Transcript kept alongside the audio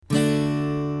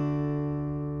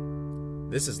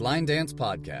This is Line Dance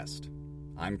Podcast.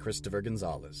 I'm Christopher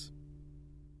Gonzalez.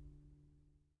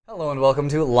 Hello and welcome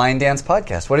to Line Dance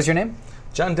Podcast. What is your name?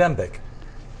 John Dembick.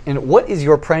 And what is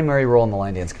your primary role in the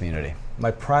line dance community?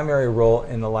 My primary role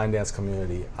in the line dance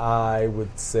community, I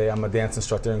would say I'm a dance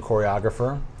instructor and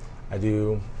choreographer. I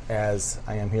do, as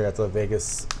I am here at the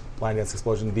Vegas Line Dance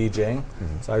Explosion DJing,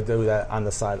 so I do that on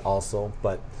the side also,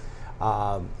 but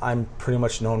I'm pretty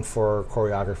much known for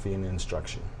choreography and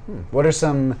instruction. What are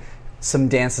some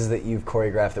dances that you've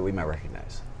choreographed that we might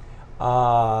recognize?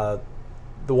 The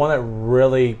one that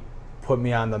really put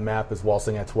me on the map is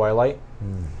Waltzing at Twilight.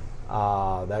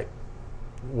 That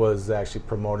was actually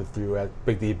promoted through at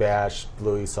Big D Bash.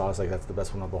 Louis saw us like that's the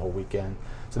best one of the whole weekend.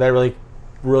 So that really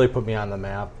put me on the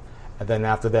map. And then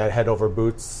after that, Head Over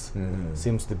Boots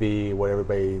seems to be what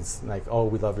everybody's like, oh,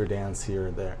 we love your dance here,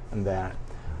 there, and that.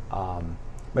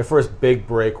 My first big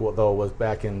break, though, was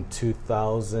back in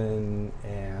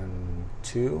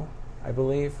 2002, I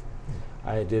believe.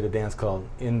 I did a dance called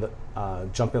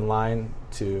Jump in Line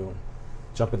to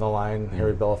Jump in the Line,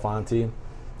 Harry Belafonte.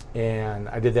 And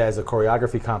I did that as a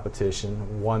choreography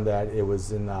competition, won that. It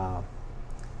was in the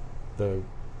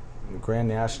Grand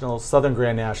Nationals, Southern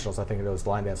Grand Nationals, I think it was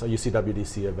line dance, a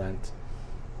UCWDC event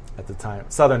at the time,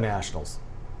 Southern Nationals.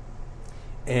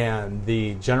 And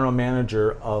the general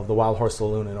manager of the Wild Horse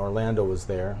Saloon in Orlando was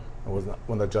there, and was one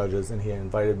of the judges, and he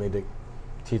invited me to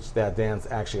teach that dance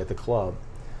actually at the club.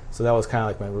 So that was kind of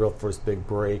like my real first big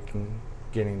break and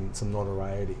getting some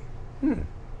notoriety. And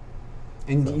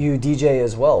you DJ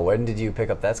as well. When did you pick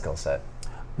up that skill set?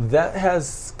 That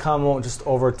has come just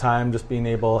over time, just being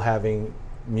able, having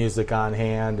music on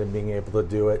hand and being able to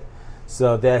do it.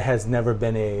 So that has never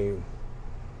been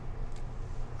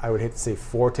I would hate to say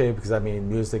forte, because I mean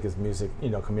music is music,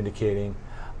 communicating.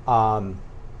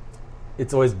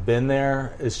 It's always been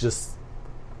there. It's just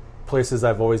places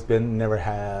I've always been never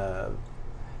have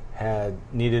had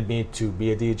needed me to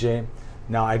be a DJ.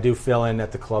 Now I do fill in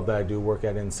at the club that I do work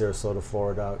at in Sarasota,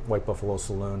 Florida, White Buffalo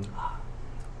Saloon.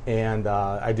 And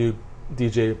I do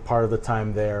DJ part of the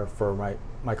time there for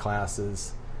my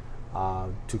classes,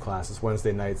 2 classes,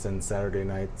 Wednesday nights and Saturday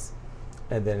nights.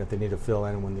 And then if they need to fill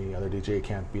in when the other DJ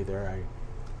can't be there,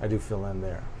 I do fill in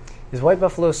there. Is White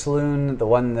Buffalo Saloon the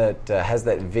one that has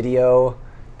that video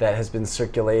that has been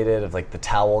circulated of like the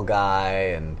towel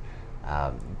guy and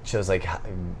shows like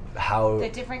how the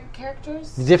different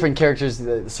characters? The different characters,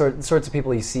 the sorts of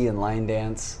people you see in line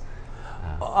dance?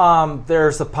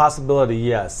 There's a possibility,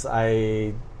 yes.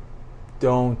 I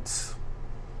don't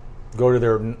go to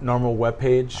their normal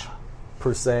webpage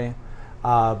per se.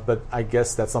 But I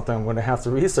guess that's something I'm going to have to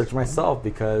research myself,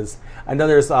 because I know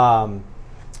there's the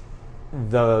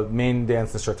main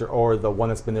dance instructor, or the one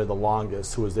that's been there the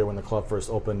longest, who was there when the club first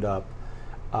opened up,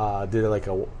 did like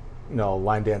a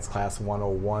line dance class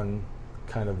 101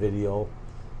 kind of video,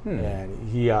 and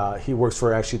he works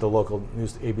for actually the local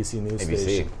news ABC news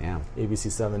station,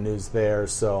 ABC 7 News there.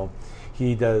 So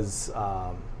he does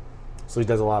a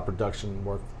lot of production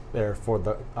work there for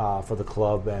the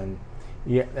club. And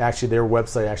actually, their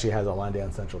website actually has a Line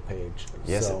Dance Central page.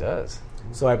 Yes, it does.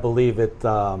 So I believe it.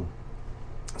 So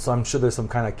I'm sure there's some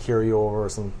kind of carryover or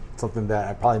something that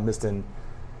I probably missed in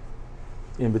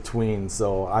between.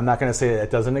 So I'm not going to say that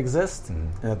it doesn't exist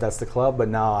and that that's the club. But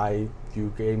now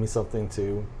you gave me something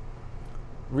to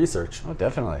research. Oh,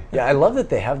 definitely. Yeah, I love that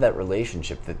they have that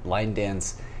relationship, that line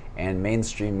dance and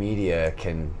mainstream media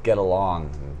can get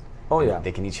along. And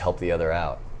they can each help the other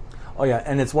out. Oh yeah,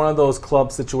 and it's one of those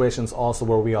club situations also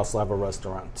where we also have a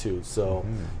restaurant too. So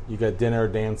you got dinner,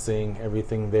 dancing,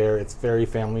 everything there. It's very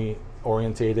family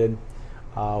orientated.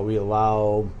 We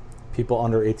allow people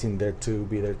under 18 there to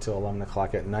be there till 11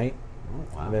 o'clock at night. Oh,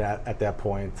 wow. And then at that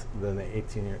point, then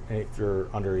if you're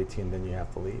under 18, then you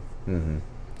have to leave.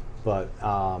 But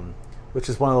which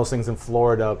is one of those things in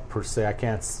Florida per se. I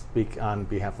can't speak on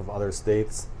behalf of other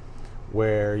states,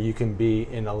 where you can be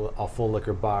in a full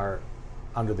liquor bar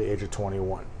under the age of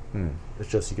 21. It's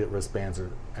just you get wristbands or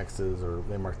X's, or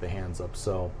they mark the hands up.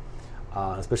 So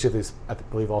especially if I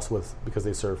believe also because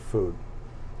they serve food.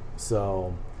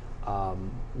 So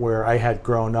where I had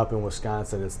grown up in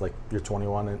Wisconsin, it's like you're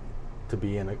 21 to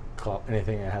be in a club,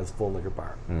 anything that has full liquor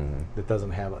bar that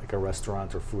doesn't have like a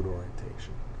restaurant or food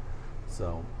orientation.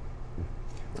 So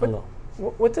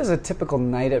what does a typical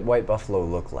night at White Buffalo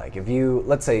look like? If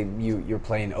let's say you're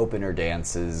playing opener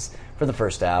dances for the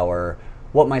first hour,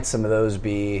 what might some of those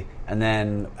be? And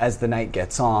then as the night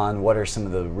gets on, what are some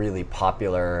of the really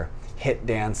popular hit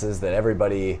dances that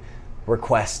everybody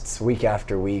requests week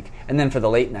after week? And then for the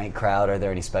late night crowd, are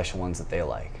there any special ones that they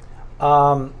like?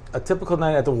 A typical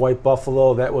night at the White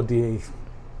Buffalo, that would be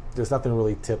there's nothing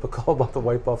really typical about the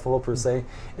White Buffalo per se.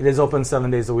 It is open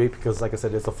 7 days a week because, like I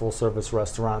said, it's a full-service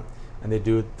restaurant, and they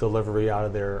do delivery out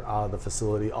of the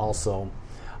facility also.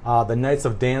 The nights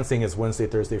of dancing is Wednesday,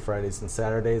 Thursday, Fridays, and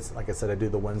Saturdays. Like I said, I do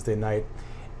the Wednesday night,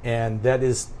 and that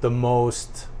is the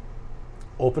most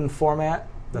open format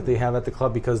that they have at the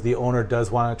club because the owner does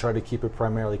want to try to keep it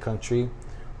primarily country.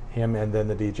 Him and then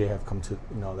the DJ have come to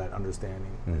that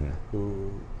understanding.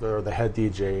 Or the head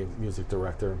DJ, music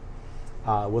director,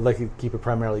 would like to keep it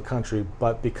primarily country,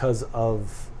 but because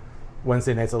of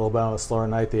Wednesday night's a little bit on a slower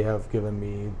night, they have given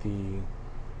me the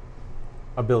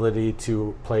ability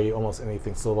to play almost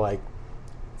anything. So, like,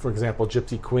 for example,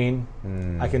 Gypsy Queen,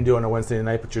 I can do on a Wednesday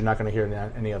night, but you're not going to hear it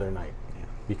on any other night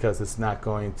because it's not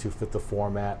going to fit the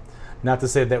format. Not to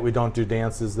say that we don't do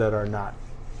dances that are not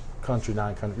country,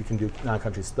 non-country. We can do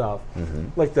non-country stuff,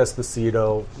 like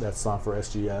Despacito, that song for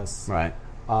SGS. Right.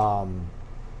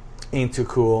 Ain't Too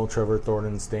Cool, Trevor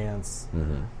Thornton's dance.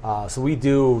 So we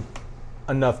do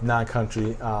enough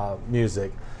non-country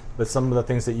music, but some of the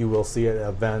things that you will see at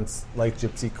events, like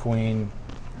Gypsy Queen,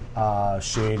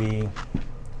 Shady,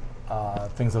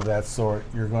 things of that sort,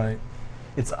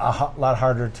 it's a lot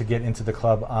harder to get into the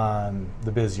club on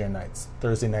the busier nights.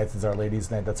 Thursday nights is our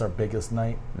ladies' night. That's our biggest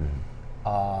night.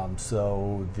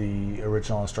 So the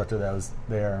original instructor that was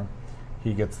there,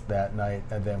 he gets that night,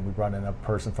 and then we brought in a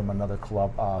person from another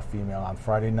club, female, on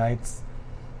Friday nights.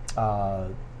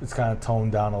 It's kind of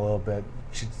toned down a little bit.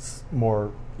 She's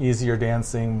more easier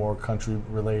dancing, more country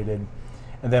related.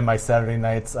 And then my Saturday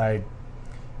nights,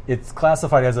 it's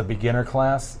classified as a beginner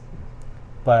class,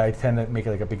 but I tend to make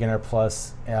it like a beginner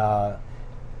plus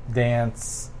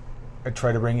dance. I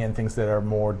try to bring in things that are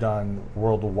more done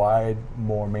worldwide,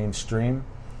 more mainstream,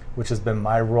 which has been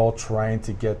my role, trying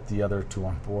to get the other two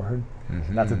on board.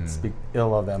 Not to speak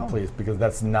ill of them, please, because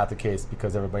that's not the case,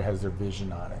 because everybody has their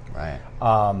vision on it. Right.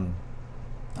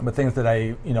 But things that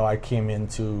I came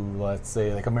into, let's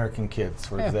say, like American Kids,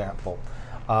 for example.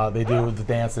 They do the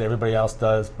dance that everybody else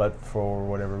does, but for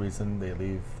whatever reason, they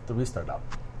leave the restart out.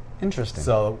 Interesting.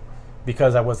 So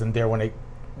because I wasn't there when it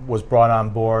was brought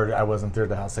on board, I wasn't there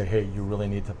to say, hey, you really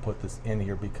need to put this in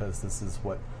here because this is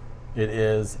what it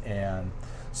is. And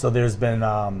so there's been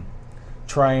I've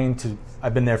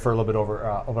been there for a little bit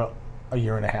over a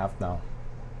year and a half now.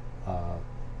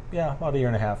 About a year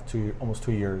and a half, almost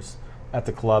 2 years at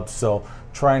the club. So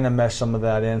trying to mesh some of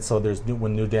that in. So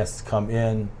when new dances come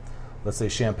in, let's say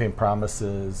Champagne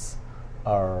Promises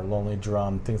or Lonely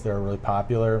Drum, things that are really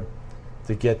popular,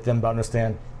 to get them to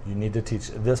understand you need to teach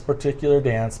this particular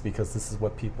dance because this is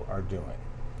what people are doing.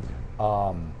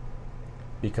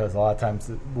 Because a lot of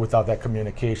times without that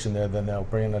communication there, then they'll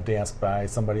bring in a dance by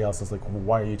somebody else is like, well,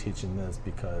 why are you teaching this?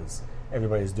 Because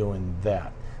everybody's doing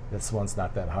that. This one's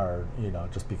not that hard,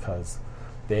 just because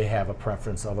they have a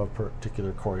preference of a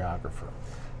particular choreographer.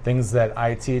 Things that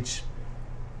I teach,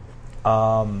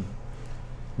 not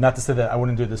to say that I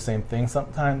wouldn't do the same thing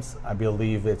sometimes. I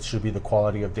believe it should be the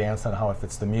quality of dance and how it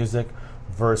fits the music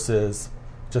versus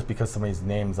just because somebody's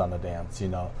name's on the dance,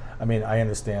 I mean, I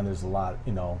understand there's a lot,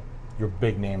 your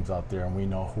big names out there, and we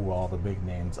know who all the big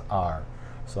names are.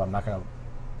 So I'm not going to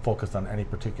focus on any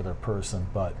particular person,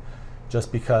 but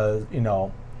just because,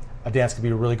 a dance could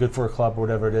be really good for a club or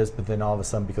whatever it is, but then all of a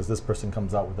sudden, because this person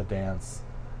comes out with a dance,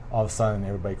 all of a sudden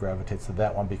everybody gravitates to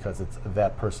that one because it's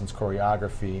that person's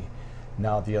choreography.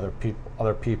 Now the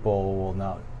other people will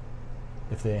now,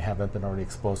 if they haven't been already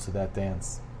exposed to that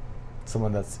dance,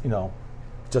 someone that's,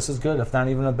 just as good, if not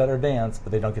even a better dance,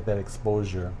 but they don't get that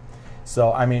exposure.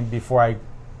 So, I mean, before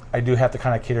I do have to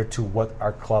kind of cater to what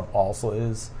our club also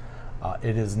is.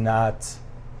 It is not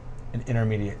an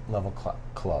intermediate level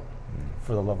club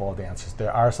for the level of dancers.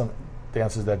 There are some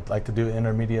dancers that like to do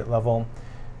intermediate level,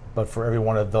 but for every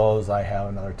one of those, I have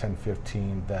another 10,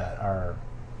 15 that are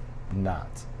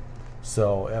not.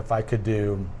 So if I could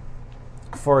do,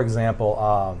 for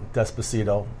example,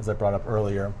 Despacito, as I brought up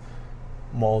earlier,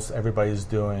 most everybody's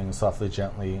doing Softly,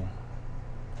 Gently,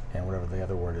 and whatever the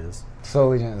other word is.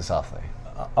 Slowly, gently, softly.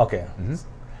 Okay.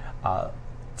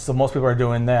 So most people are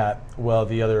doing that. Well,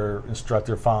 the other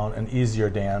instructor found an easier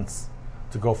dance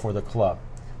to go for the club,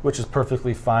 which is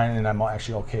perfectly fine, and I'm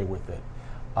actually okay with it.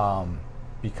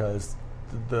 Because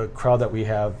the crowd that we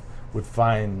have would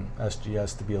find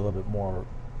SGS to be a little bit more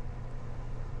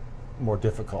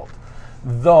difficult.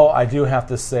 Though I do have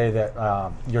to say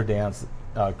that your dance,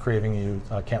 Craving You,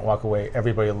 Can't Walk Away,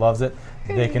 everybody loves it.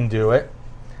 They can do it.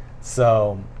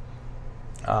 So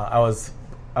I was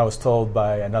told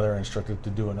by another instructor to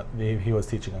do he was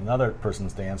teaching another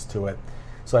person's dance to it.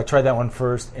 So I tried that one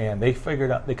first, and they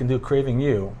figured out they can do Craving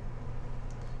You,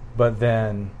 but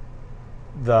then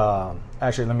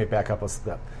actually, let me back up a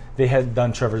step. They had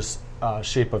done Trevor's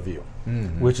Shape of You,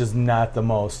 which is not the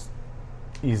most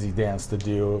easy dance to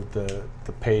do, the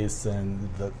pace and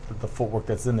the footwork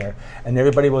that's in there, and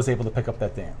everybody was able to pick up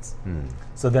that dance.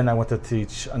 So then I went to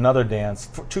teach another dance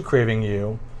to Craving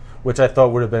You, which I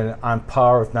thought would have been on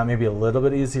par, if not maybe a little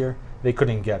bit easier. They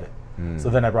couldn't get it. So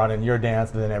then I brought in your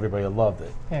dance, and then everybody loved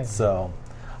it. Yeah. So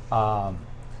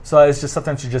it's just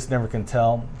sometimes you just never can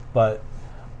tell. But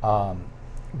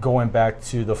going back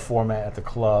to the format at the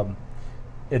club,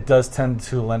 it does tend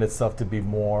to lend itself to be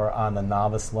more on the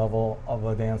novice level of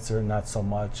a dancer, not so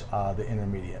much the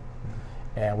intermediate,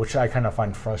 and which I kind of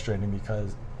find frustrating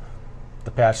because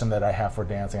the passion that I have for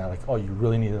dancing, I'm like, oh, you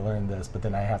really need to learn this, but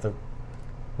then I have to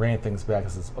rein things back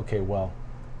and says, okay, well,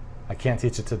 I can't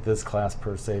teach it to this class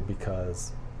per se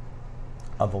because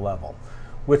of the level,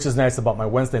 which is nice about my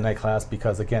Wednesday night class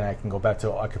because, again, I can go back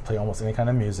to, I can play almost any kind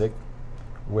of music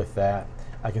with that.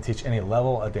 I can teach any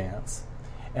level of dance.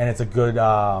 And it's a good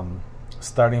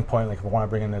starting point. Like if I want to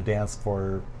bring in a dance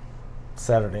for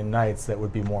Saturday nights that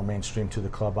would be more mainstream to the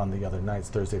club on the other nights,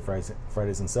 Thursday,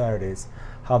 Fridays, and Saturdays,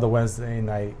 how the Wednesday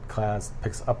night class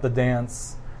picks up the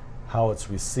dance, how it's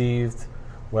received,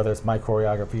 whether it's my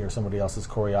choreography or somebody else's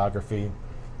choreography,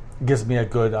 gives me a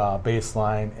good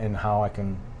baseline in how I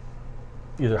can,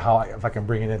 either if I can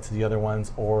bring it into the other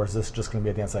ones, or is this just going to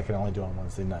be a dance I can only do on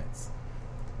Wednesday nights.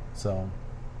 So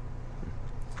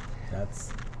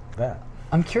that's that.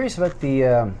 I'm curious about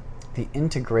the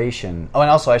integration. Oh, and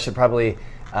also I should probably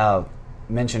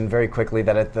mention very quickly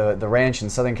that at the ranch in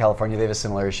Southern California, they have a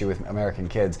similar issue with American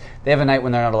Kids. They have a night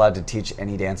when they're not allowed to teach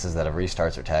any dances that have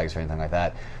restarts or tags or anything like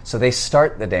that. So they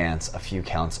start the dance a few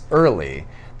counts early.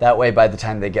 That way, by the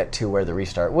time they get to where the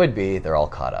restart would be, they're all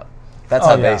caught up. That's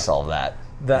how they solve that.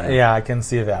 Yeah, I can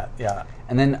see that, yeah.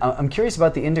 And then I'm curious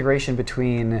about the integration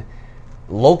between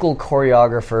local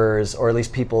choreographers, or at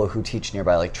least people who teach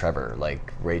nearby, like Trevor,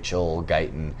 like Rachel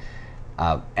Guyton,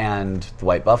 and the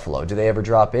White Buffalo. Do they ever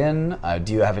drop in?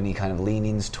 Do you have any kind of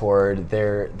leanings toward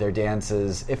their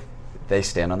dances, if they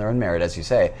stand on their own merit, as you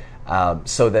say,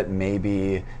 so that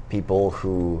maybe people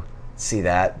who see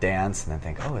that dance and then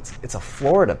think, oh, it's a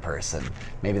Florida person,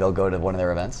 maybe they'll go to one of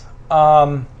their events?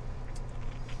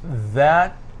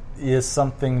 That is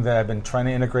something that I've been trying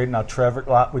to integrate. Now, Trevor,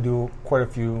 we do quite a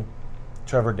few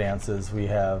Trevor dances. We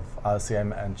have, obviously, I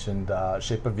mentioned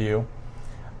Shape of You.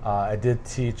 I did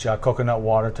teach Coconut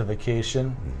Water to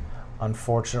Vacation.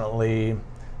 Unfortunately,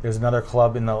 there's another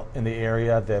club in the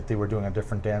area that they were doing a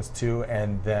different dance to,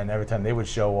 and then every time they would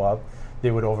show up,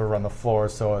 they would overrun the floor,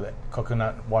 so that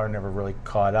Coconut Water never really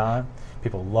caught on.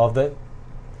 People loved it,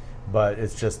 but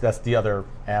it's just, that's the other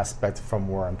aspect from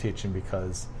where I'm teaching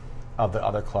because of the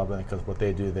other club, and because what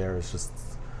they do there is just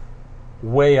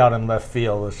way out in left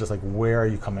field. It's just like, where are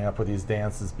you coming up with these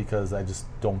dances? Because I just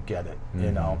don't get it,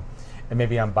 you know. And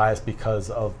maybe I'm biased because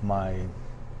of my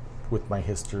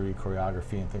history,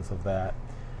 choreography, and things of that.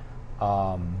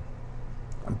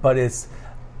 But it's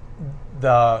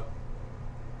the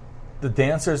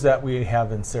dancers that we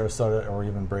have in Sarasota or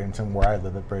even Bradenton, where I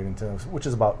live at Bradenton, which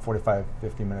is about 45,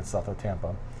 50 minutes south of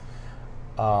Tampa.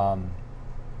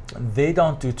 They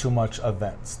don't do too much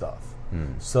event stuff.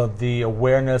 So the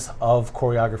awareness of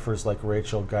choreographers like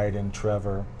Rachel, Guyton,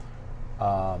 Trevor,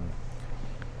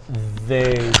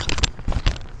 they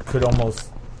could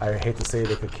almost, I hate to say,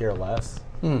 they could care less.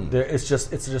 It's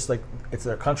just like, it's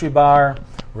their country bar.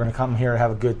 We're going to come here and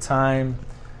have a good time.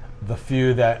 The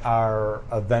few that are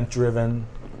event driven,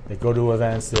 they go to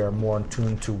events, they're more in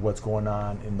tune to what's going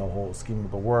on in the whole scheme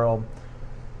of the world.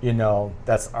 You know,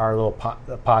 that's our little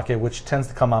pocket, which tends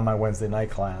to come on my Wednesday night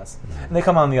class. And they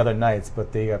come on the other nights,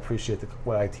 but they appreciate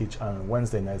what I teach on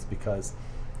Wednesday nights because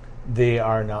they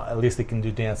are now, at least they can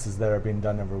do dances that are being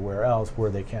done everywhere else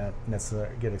where they can't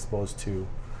necessarily get exposed to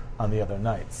on the other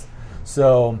nights.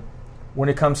 So when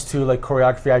it comes to like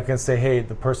choreography, I can say, hey,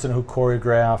 the person who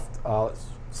choreographed,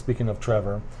 speaking of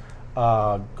Trevor,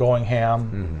 Going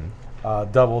Ham,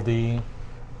 Double D,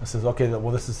 I says, okay,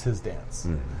 well, this is his dance.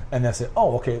 And they say,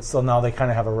 oh, okay, so now they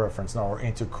kind of have a reference. Now, or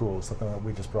Ain't Too Cool, something that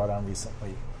we just brought on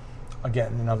recently.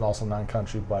 Again, you know, also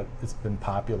non-country, but it's been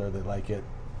popular. They like it.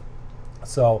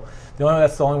 So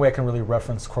that's the only way I can really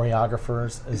reference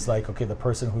choreographers is like, okay, the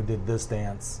person who did this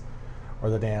dance or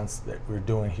the dance that we're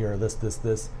doing here, this,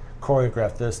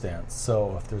 choreographed this dance.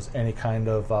 So if there's any kind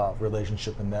of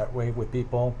relationship in that way with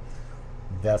people,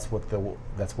 that's what it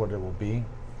will be.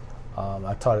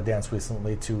 I taught a dance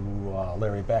recently to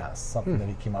Larry Bass, something that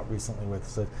he came out recently with.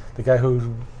 So the guy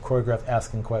who choreographed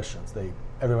Asking Questions.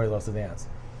 Everybody loves to dance.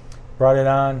 Brought it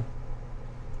on,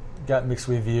 got mixed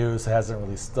reviews, it hasn't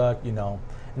really stuck, you know.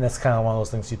 and that's kind of one of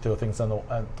those things you throw things on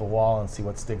the wall and see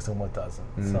what sticks and what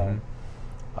doesn't. Mm-hmm.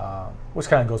 So, which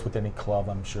kind of goes with any club,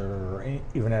 I'm sure, or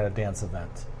even at a dance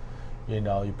event. You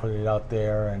know, you put it out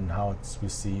there and how it's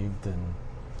received, and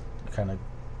you kind of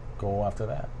go after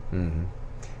that. Mm-hmm.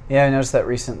 Yeah, I noticed that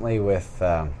recently with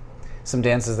some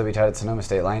dances that we taught at Sonoma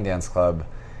State Line Dance Club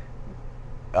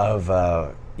of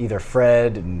either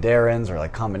Fred and Darren's or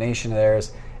like combination of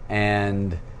theirs,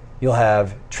 and you'll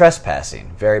have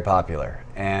trespassing, very popular,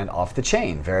 and off the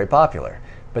chain, very popular,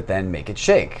 but then make it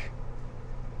shake,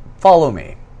 follow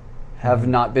me, have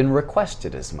not been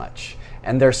requested as much.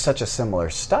 And there's such a similar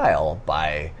style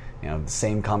by, you know, the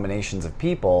same combinations of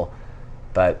people,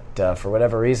 but for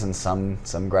whatever reason, some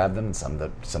grab them and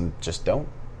some just don't.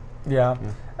 Yeah.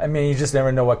 I mean, you just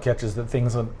never know what catches. The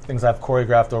things I've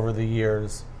choreographed over the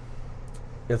years,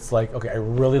 it's like, okay, I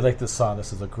really like this song.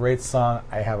 This is a great song.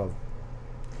 I have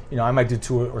I might do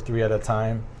 2 or 3 at a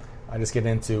time. I just get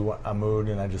into a mood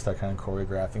and I just start kind of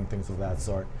choreographing things of that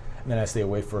sort. And then I stay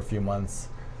away for a few months.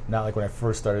 Not like when I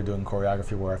first started doing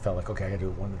choreography where I felt like, okay, I got to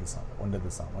do one to this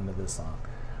song.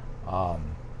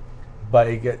 But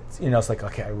it gets, it's like,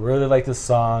 okay, I really like this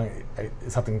song.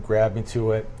 Something grabbed me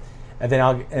to it. And then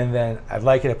I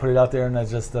like it, I put it out there, and it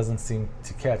just doesn't seem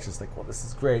to catch. It's like, well, this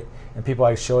is great. And people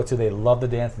I show it to, they love the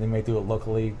dance, and they may do it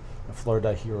locally in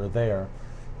Florida here or there,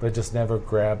 but it just never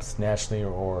grabs nationally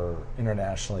or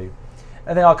internationally.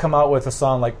 And then I'll come out with a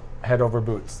song like Head Over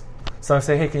Boots. So I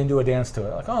say, hey, can you do a dance to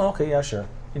it? Like, oh, okay, yeah, sure.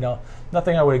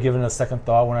 Nothing I would have given a second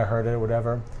thought when I heard it or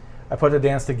whatever. I put the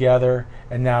dance together,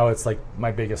 and now it's like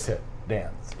my biggest hit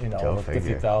dance. Go figure.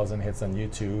 50,000 hits on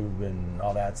YouTube and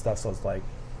all that stuff. So it's like,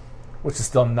 which is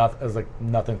still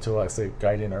nothing to, like, say,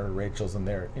 Guiding or Rachel's and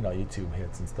their YouTube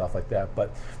hits and stuff like that.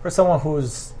 But for someone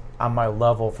who's on my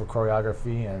level for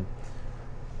choreography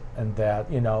and that,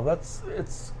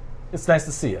 it's nice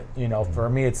to see it. For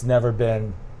me, it's never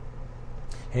been,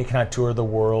 hey, can I tour the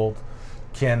world?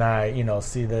 Can I,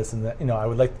 see this and that? I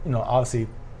would like, obviously,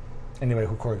 anybody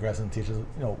who choreographs and teaches,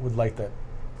 would like that,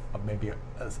 maybe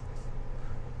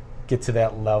get to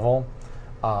that level.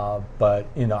 But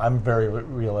I'm very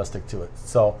realistic to it.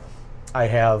 So I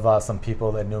have some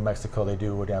people in New Mexico, they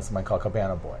do a dance of mine called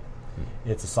Cabana Boy.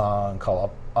 It's a song called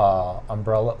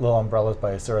Little Umbrellas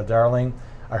by Sarah Darling.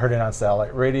 I heard it on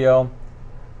satellite radio.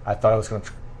 I thought I was going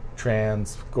to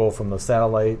go from the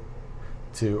satellite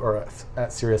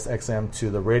at Sirius XM to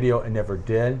the radio. It never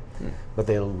did, but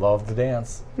they loved the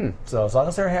dance. So as long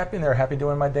as they're happy and they're happy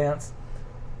doing my dance,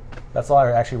 that's all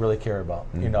I actually really care about.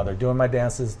 They're doing my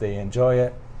dances, they enjoy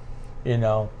it.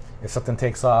 If something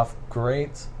takes off,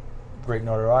 great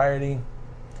notoriety,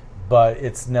 but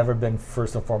it's never been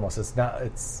first and foremost.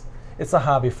 It's a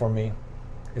hobby for me.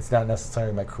 It's not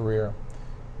necessarily my career,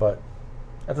 but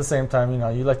at the same time,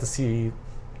 you like to see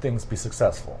things be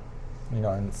successful,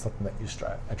 and it's something that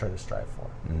I try to strive for.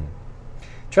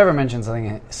 Trevor mentioned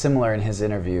something similar in his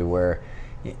interview where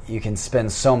you can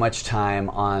spend so much time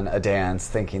on a dance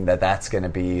thinking that that's going to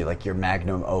be like your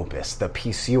magnum opus, the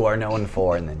piece you are known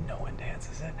for, and then no one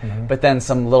dances it. Mm-hmm. But then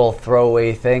some little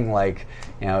throwaway thing like,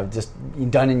 just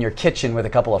done in your kitchen with a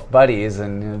couple of buddies,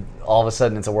 and all of a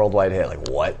sudden it's a worldwide hit. Like,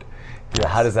 what? Yes.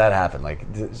 How does that happen? Like,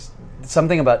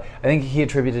 something about, I think he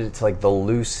attributed it to like the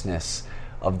looseness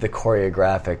of the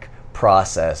choreographic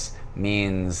process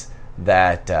means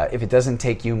that if it doesn't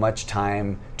take you much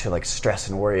time to like stress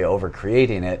and worry over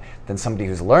creating it, then somebody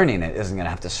who's learning it isn't going to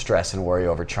have to stress and worry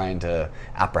over trying to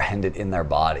apprehend it in their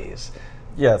bodies.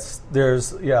 Yes,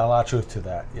 there's a lot of truth to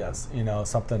that. Yes,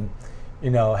 something,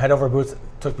 Head Over Boots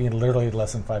took me literally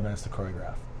less than 5 minutes to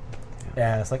choreograph,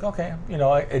 and it's like, okay,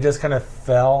 it just kind of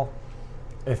fell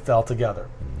together.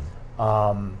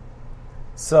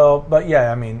 So, but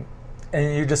yeah, I mean.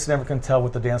 And you just never can tell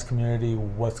with the dance community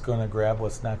what's going to grab,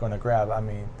 what's not going to grab. I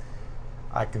mean,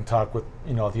 I can talk with,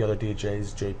 the other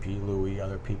DJs, JP, Louie,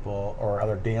 other people, or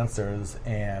other dancers,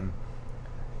 and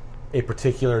a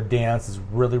particular dance is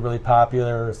really, really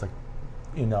popular. It's like,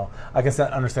 I can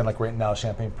understand, like right now,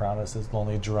 Champagne Promises,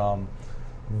 Lonely Drum,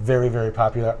 very, very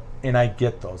popular, and I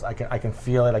get those. I can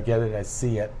feel it, I get it, I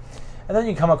see it. And then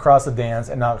you come across a dance,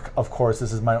 and now, of course,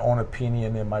 this is my own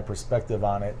opinion and my perspective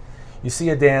on it. You see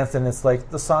a dance and it's like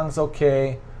the song's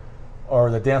okay, or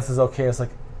the dance is okay. It's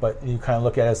like, but you kind of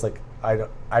look at it as like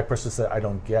I personally said I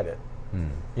don't get it.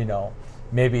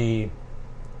 Maybe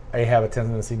I have a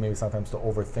tendency maybe sometimes to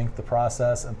overthink the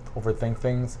process and overthink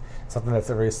things. Something that's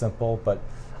very simple, but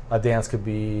a dance could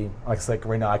be like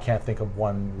right now I can't think of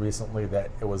one recently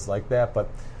that it was like that. But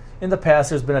in the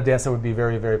past, there's been a dance that would be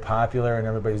very, very popular and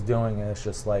everybody's doing, and it's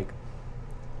just like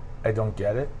I don't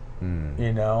get it.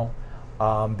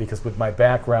 Because with my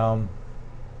background,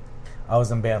 I was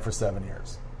in band for 7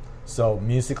 years. So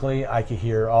musically, I could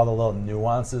hear all the little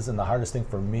nuances, and the hardest thing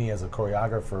for me as a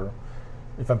choreographer,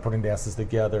 if I'm putting dances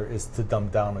together, is to dumb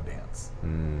down a dance,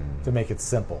 to make it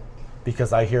simple.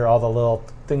 Because I hear all the little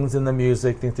things in the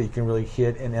music, things that you can really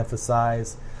hit and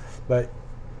emphasize. But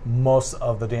most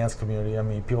of the dance community, I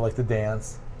mean, people like to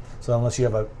dance. So unless you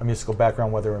have a musical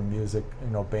background, whether in music,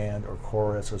 band or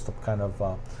chorus or some kind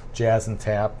of jazz and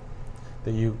tap,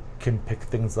 that you can pick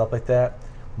things up like that,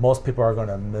 most people are going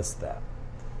to miss that.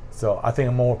 So I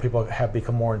think more people have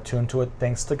become more in tune to it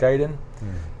thanks to Gaiden,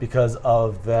 because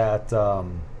of that,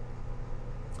 of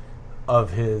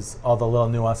all the little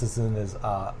nuances in his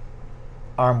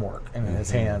arm work and in his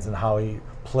hands and how he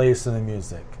plays to the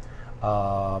music.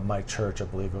 My church, I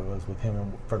believe it was with him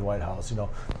and Fred Whitehouse,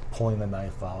 pulling the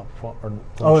knife out.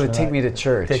 To Take Me to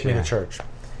Church. Take Me to Church.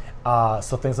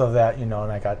 So things of that, and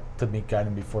I got to meet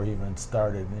Gaiden before he even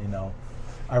started.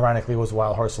 Ironically, it was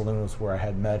Wild Horse Saloon was where I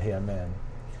had met him, and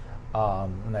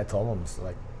I told him,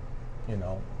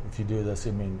 if you do this,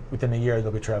 within a year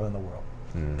they'll be traveling the world,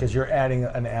 because you're adding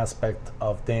an aspect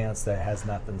of dance that has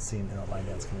not been seen in the line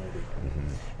dance community.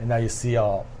 And now you see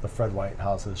all the Fred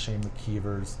Whitehouses, Shane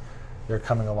McKeevers, they're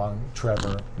coming along,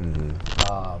 Trevor,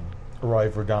 Roy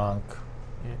Verdonk,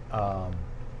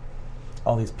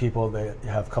 all these people that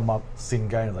have come up seeing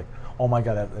Gaiden, like, oh my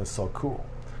God, that is so cool,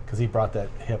 because he brought that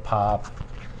hip hop,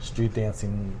 street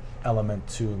dancing element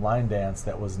to line dance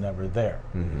that was never there.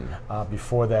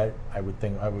 Before that, I would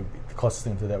think the closest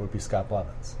thing to that would be Scott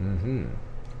Blevins,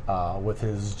 with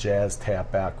his jazz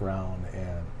tap background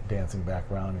and dancing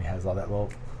background. He has all that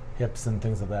little hips and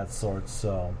things of that sort.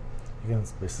 So you can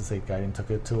basically say Gaiden took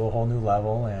it to a whole new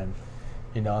level, and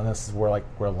and this is where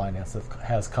line dance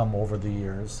has come over the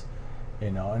years,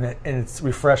 and it's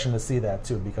refreshing to see that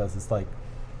too, because it's like,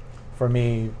 for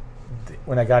me,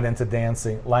 when I got into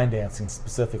dancing, line dancing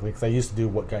specifically, because I used to do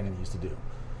what Gaiden used to do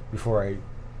before I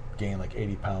gained like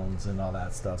 80 pounds and all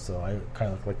that stuff. So I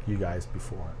kind of look like you guys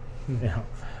before,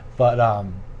 But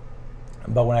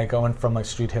when I go in from like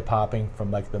street hip hopping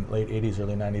from like the late 80s,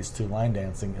 early 90s to line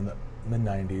dancing in the mid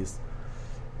 90s,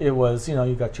 it was,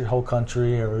 you got your whole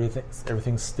country,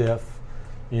 everything's stiff,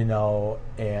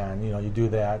 and you do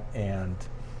that, and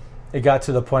it got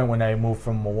to the point when I moved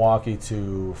from Milwaukee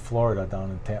to Florida,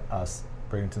 down in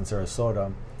Bradenton,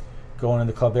 Sarasota, going in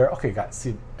the club there. Okay,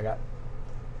 I got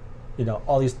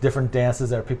all these different dances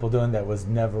that people doing that was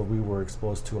never we were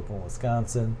exposed to up in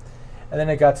Wisconsin, and then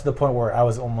it got to the point where I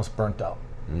was almost burnt out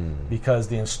because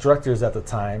the instructors at the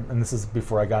time, and this is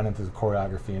before I got into the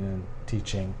choreography and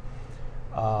teaching.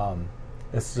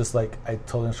 It's just like I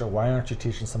told the instructor, why aren't you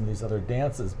teaching some of these other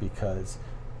dances? Because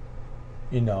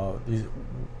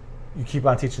you keep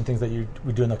on teaching things that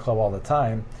we do in the club all the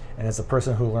time. And as a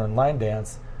person who learned line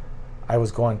dance, I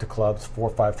was going to clubs 4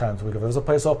 or 5 times a week. If there was a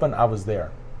place open, I was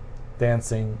there,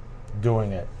 dancing,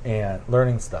 doing it, and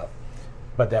learning stuff.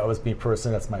 But that was me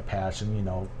personally. That's my passion.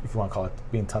 If you want to call it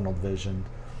being tunnel visioned,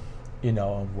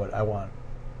 what I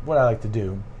like to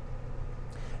do.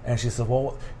 And she said,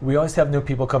 well, we always have new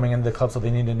people coming into the club, so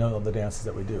they need to know the dances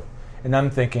that we do. And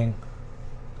I'm thinking,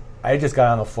 I just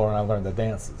got on the floor and I learned the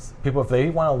dances. People, if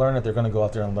they want to learn it, they're going to go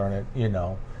out there and learn it.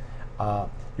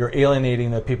 You're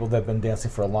alienating the people that have been dancing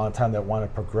for a long time that want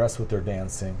to progress with their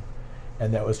dancing,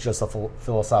 and that was just a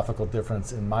philosophical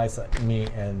difference in me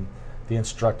and the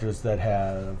instructors that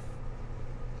have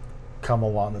come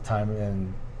along the time,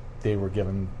 and they were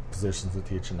given positions to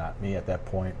teach, and not me at that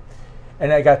point.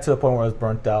 And I got to the point where I was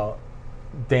burnt out.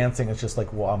 Dancing is just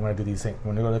like, well, I'm going to do these things.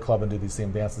 When I go to the club and do these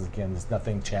same dances again, there's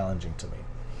nothing challenging to me.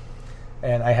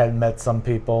 And I had met some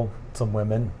people, some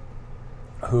women,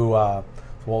 who,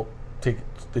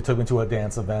 they took me to a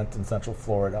dance event in Central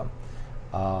Florida.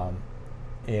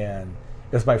 And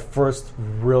it was my first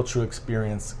real true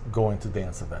experience going to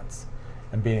dance events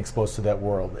and being exposed to that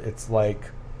world. It's like,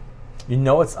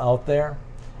 it's out there.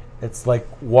 It's like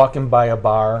walking by a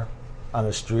bar on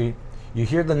the street. You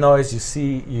hear the noise,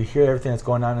 you hear everything that's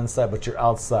going on inside, but you're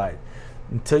outside.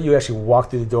 Until you actually walk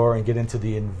through the door and get into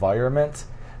the environment,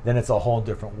 then it's a whole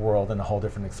different world and a whole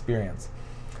different experience.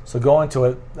 So going to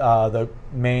it, the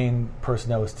main person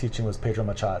that was teaching was Pedro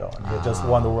Machado, and he had just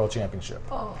won the world championship.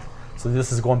 So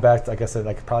this is going back, like I said,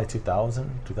 probably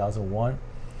 2000, 2001,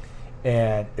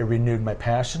 and it renewed my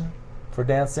passion for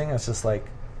dancing. It's just like,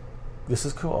 this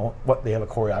is cool. They have a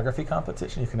choreography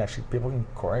competition. People can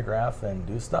choreograph and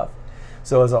do stuff.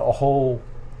 So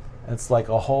it's like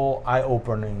a whole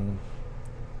eye-opening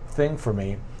thing for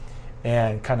me,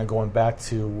 and kind of going back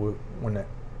to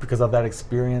because of that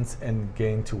experience and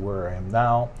getting to where I am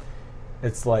now,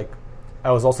 it's like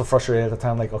I was also frustrated at the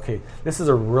time. Like, okay, this is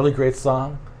a really great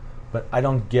song, but I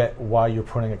don't get why you're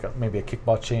putting maybe a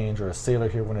kickball change or a sailor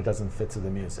here when it doesn't fit to the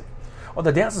music. Well,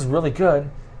 the dance is really good.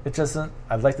 It doesn't.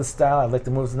 I like the style. I like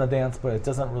the moves in the dance, but it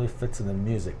doesn't really fit to the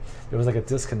music. There was like a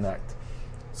disconnect.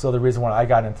 So the reason why I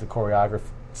got into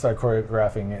started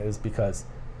choreographing it is because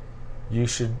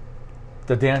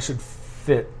the dance should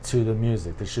fit to the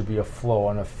music. There should be a flow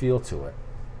and a feel to it.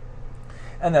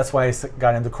 And that's why I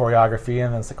got into choreography,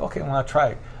 and then it's like, okay, well, I'll try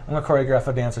it. I'm going to choreograph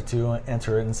a dance or two,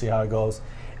 enter it, and see how it goes.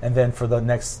 And then for the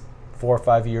next 4 or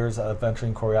 5 years of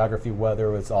entering choreography, whether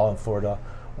it was all in Florida,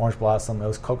 Orange Blossom, it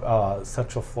was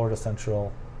Central Florida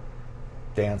Central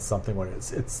Dance, something what it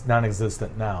is. It's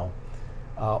non-existent now.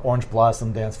 Orange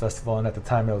Blossom Dance Festival, and at the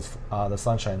time it was the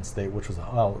Sunshine State, which was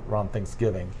around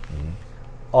Thanksgiving. Mm-hmm.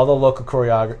 All the local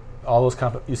choreography, all those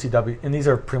UCW, and these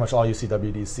are pretty much all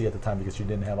UCWDC at the time because you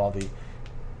didn't have all the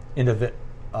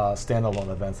standalone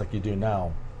events like you do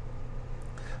now.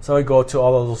 So I go to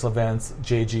all of those events,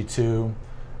 JG2,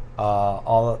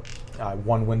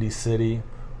 one Windy City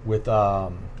with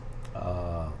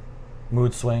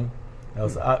Mood Swing. That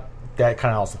was that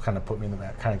kind of also kind of put me in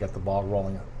that, kind of got the ball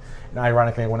rolling. And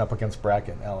ironically, I went up against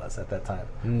Bracken Ellis at that time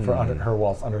for Her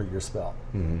Waltz, Under Your Spell.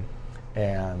 Mm-hmm.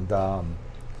 And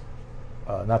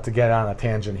not to get on a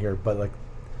tangent here, but like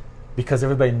because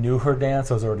everybody knew her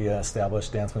dance, it was already an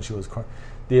established dance when she was.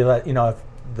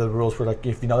 The rules were like,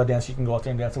 if you know the dance, you can go out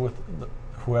there and dance with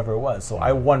whoever it was. So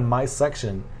I won my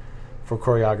section for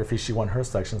choreography. She won her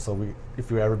section. So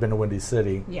if you've ever been to Windy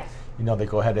City, they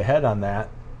go head to head on that.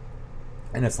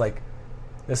 And it's like,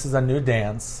 this is a new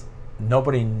dance.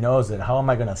 Nobody knows it. How am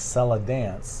I going to sell a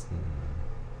dance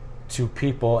to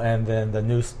people and then the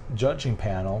new judging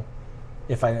panel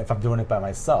if I'm doing it by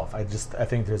myself? I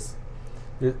think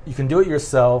you can do it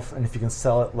yourself, and if you can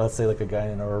sell it, let's say like a guy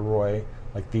in or a Roy,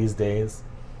 like these days.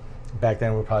 Back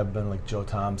then, we'd probably been like Joe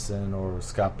Thompson or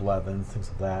Scott Blevins, things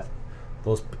like that.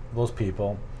 Those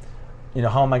people,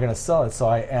 how am I going to sell it? So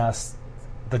I asked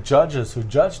the judges who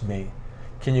judged me,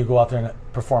 can you go out there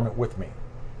and perform it with me?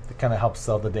 To kind of help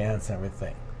sell the dance and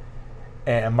everything.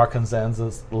 And Mark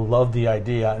Conzanzas loved the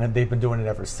idea, and they've been doing it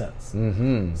ever since.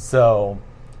 Mm-hmm. So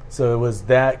it was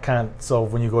that kind of. So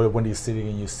when you go to Windy City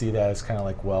and you see that, it's kind of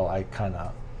like, well, I kind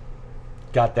of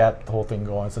got that whole thing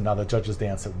going. So now the judges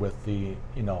dance it with the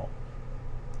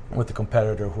with the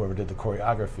competitor, whoever did the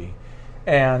choreography.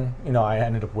 And, I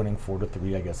ended up winning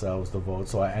 4-3, I guess that was the vote.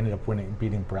 So I ended up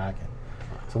beating Bracken.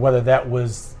 So whether that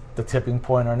was the tipping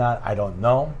point or not, I don't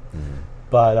know. Mm-hmm.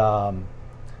 But,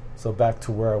 so back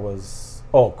to where I was,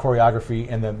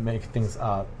 choreography and then make things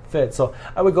fit. So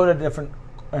I would go to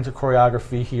enter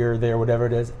choreography here, there, whatever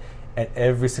it is, and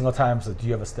every single time, so do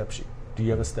you have a step sheet? Do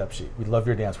you have a step sheet? We love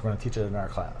your dance. We're going to teach it in our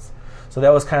class. So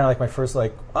that was kind of like my first,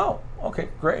 okay,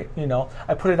 great.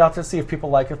 I put it out there to see if people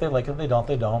like it. If they like it, if they don't,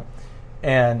 they don't.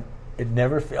 And it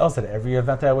never fails at every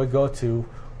event that I would go to,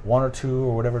 one or two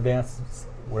or whatever dances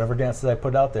I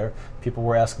put out there, people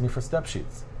were asking me for step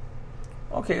sheets.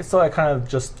 Okay, so it kind of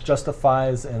just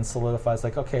justifies and solidifies,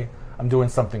 like, okay, I'm doing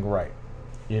something right,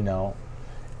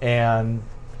 and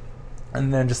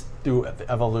then just through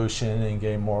evolution and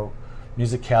getting more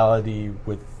musicality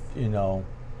with,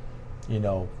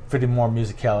 fitting more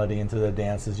musicality into the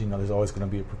dances. There's always going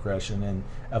to be a progression and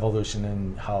evolution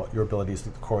in how your abilities to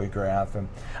choreograph. And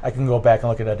I can go back and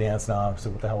look at a dance now and say,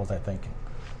 what the hell was I thinking?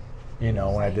 When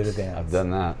I did a dance. I've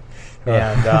done that.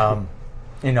 And,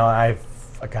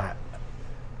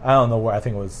 I don't know where, I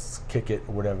think it was Kick It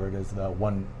or whatever it is, the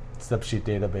one step sheet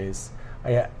database.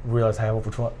 I realized I have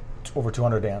over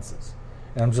 200 dances.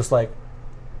 And I'm just like,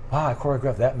 wow, I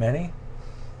choreographed that many?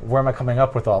 Where am I coming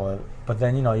up with all of it? But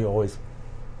then, you always,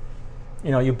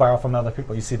 you borrow from other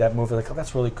people. You see that move, you're like, oh,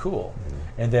 that's really cool.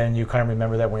 Mm-hmm. And then you kind of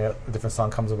remember that when a different song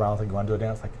comes around, like, you want to do a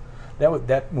dance, like,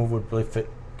 that move would really fit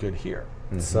good here.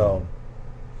 Mm-hmm. So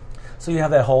you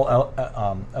have that whole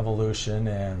evolution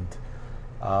and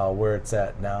where it's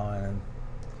at now. And,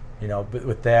 but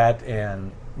with that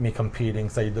and me competing,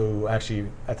 so you do actually,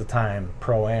 at the time,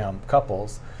 Pro-Am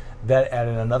couples, that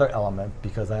added another element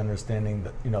because I understanding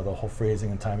that the whole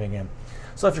phrasing and timing. And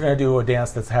so if you're going to do a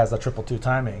dance that has a 2-2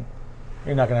 timing,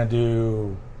 you're not going to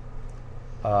do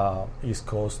East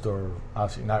Coast or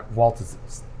obviously not waltz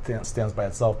stands by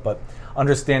itself, but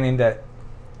understanding that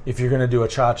if you're going to do a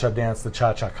cha-cha dance, the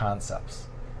cha-cha concepts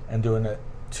and doing it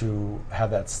to have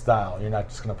that style, you're not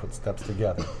just going to put steps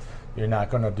together. You're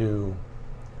not going to do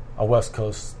a West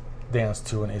Coast dance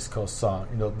to an East Coast song,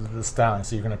 the styling.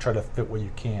 So you're going to try to fit what you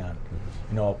can,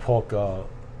 a polka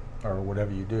or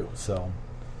whatever you do. So,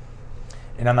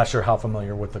 and I'm not sure how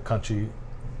familiar with the country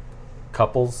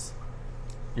couples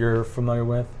you're familiar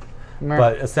with,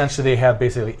 but essentially they have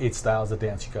basically 8 styles of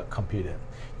dance you got compete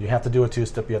in. You have to do a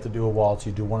two-step, you have to do a waltz,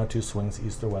 you do 1 or 2 swings,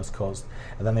 East or West Coast,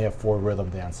 and then they have 4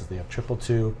 rhythm dances. They have triple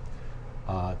two,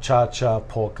 cha-cha,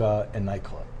 polka, and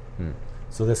nightclub.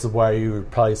 So this is where you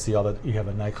would probably see you have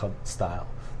a nightclub style.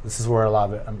 This is where a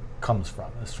lot of it comes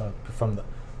from. It's from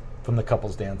the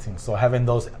couples dancing. So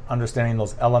understanding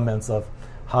those elements of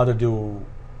how to do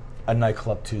a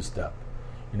nightclub two-step.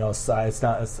 It's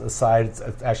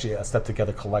actually a step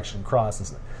together collection cross.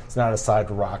 It's not a side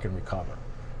rock and recover.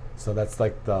 So that's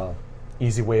like the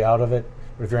easy way out of it.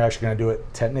 But if you're actually going to do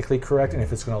it technically correct, and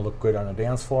if it's going to look good on a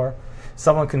dance floor,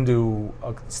 someone can do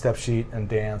a step sheet and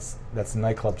dance that's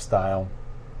nightclub style,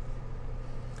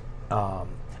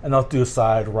 and they'll do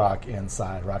side rock and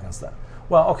side.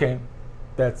 Well, okay,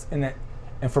 that's in it.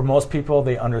 And for most people,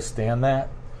 they understand that.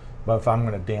 But if I'm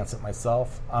going to dance it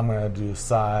myself, I'm going to do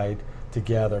side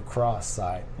together, cross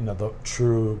side. The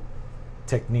true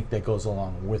technique that goes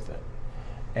along with it.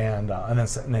 And then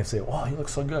they say, "Wow, you look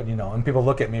so good," And people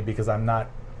look at me because I'm not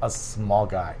a small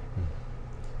guy,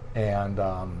 and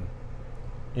and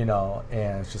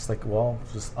it's just like,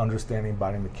 just understanding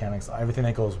body mechanics, everything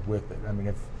that goes with it. I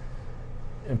mean,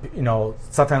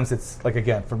 sometimes it's like,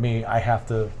 again, for me, I have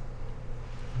to,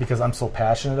 because I'm so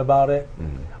passionate about it,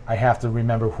 I have to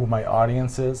remember who my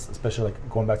audience is, especially like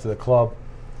going back to the club,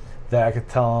 that I could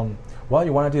tell them, well,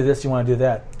 you want to do this, you want to do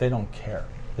that. They don't care.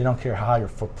 They don't care how your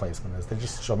foot placement is. They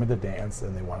just show me the dance,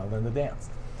 and they want to learn the dance.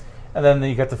 And then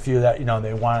you get the few that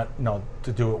they want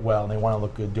to do it well, and they want to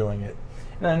look good doing it.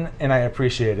 And I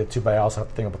appreciate it too, but I also have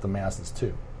to think about the masses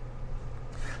too.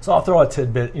 So I'll throw a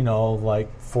tidbit, like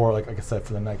I said,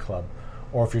 for the nightclub,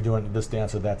 or if you're doing this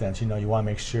dance or that dance, you want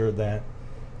to make sure that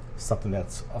something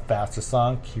that's a faster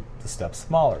song, keep the steps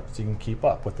smaller so you can keep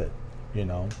up with it,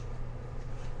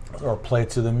 or play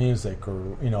to the music,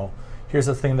 or here's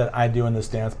the thing that I do in this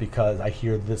dance because I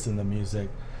hear this in the music.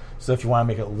 So if you want to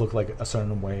make it look like a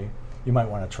certain way, you might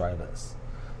want to try this.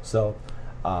 So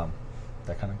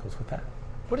that kind of goes with that.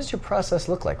 What does your process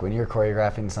look like when you're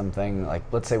choreographing something? Like,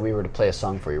 let's say we were to play a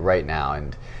song for you right now,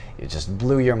 and it just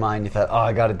blew your mind. You thought, oh,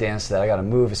 I got to dance to that. I got to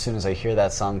move as soon as I hear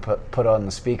that song put on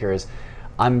the speakers.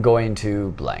 I'm going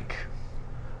to blank.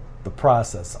 The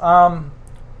process.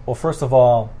 Well, first of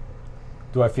all,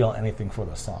 do I feel anything for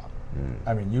the song?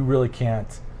 I mean, you really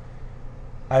can't.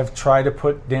 I've tried to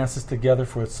put dances together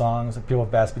for songs, and people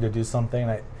have asked me to do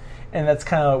something, and that's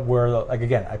kind of where, like,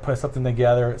 again, I put something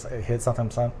together. It hits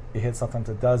sometimes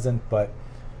it doesn't. But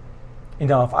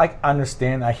if I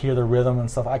understand, I hear the rhythm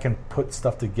and stuff, I can put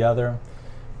stuff together.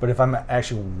 But if I'm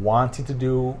actually wanting to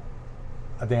do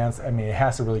a dance, I mean, it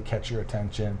has to really catch your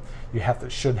attention. You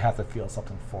should have to feel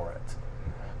something for it.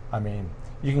 I mean,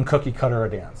 you can cookie cutter a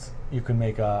dance. You can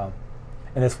make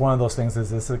and it's one of those things. Is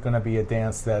this going to be a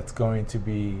dance that's going to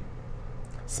be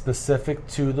specific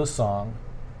to the song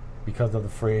because of the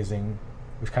phrasing,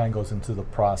 which kind of goes into the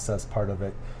process part of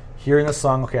it. Hearing the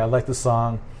song, okay, I like the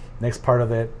song. Next part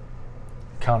of it,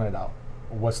 count it out.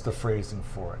 What's the phrasing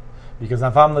for it? Because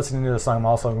if I'm listening to the song, I'm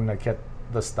also going to get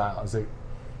the style. Is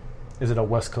it a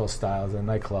West Coast style? Is it a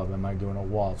nightclub? Am I doing a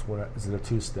waltz? Is it a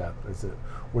two-step? Is it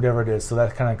whatever it is? So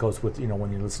that kind of goes with,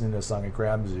 when you're listening to a song, it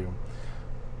grabs you.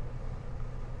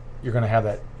 You're going to have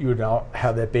that. You would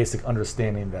have that basic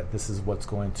understanding that this is the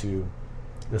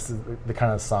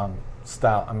kind of song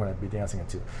style I'm going to be dancing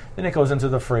into. Then it goes into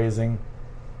the phrasing.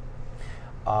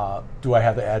 Do I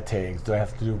have to add tags? Do I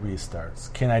have to do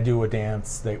restarts? Can I do a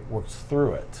dance that works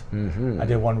through it? I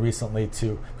did one recently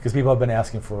too, because people have been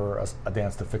asking for a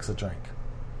dance to fix a drink.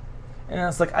 And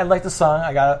it's like, I like the song.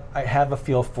 I have a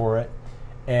feel for it.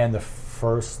 And the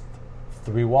first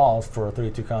 3 walls for a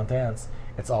 32 count dance,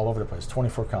 it's all over the place.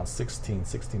 24 counts, 16,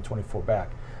 24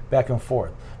 back and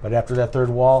forth. But after that 3rd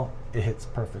wall, it hits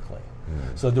perfectly.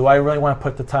 So do I really want to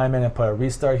put the time in and put a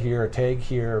restart here, a tag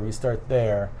here, a restart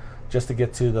there, just to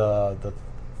get to the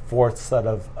 4th set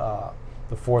of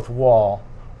the 4th wall,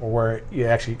 or where it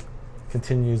actually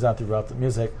continues on throughout the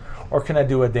music? Or can I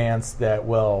do a dance that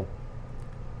will,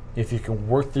 if you can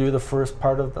work through the first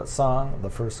part of the song, the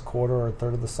first quarter or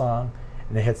third of the song,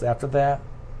 and it hits after that,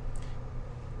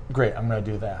 great, I'm going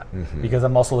to do that. Because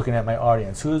I'm also looking at my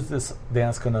audience. Who's this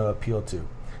dance going to appeal to?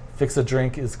 Fix a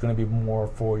Drink is going to be more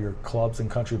for your clubs and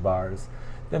country bars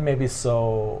than maybe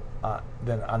than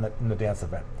in the dance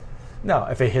event. Now,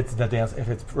 if it hits the dance, if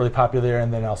it's really popular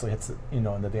and then also hits, in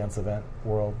the dance event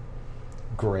world,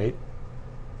 great.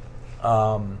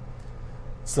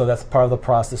 So that's part of the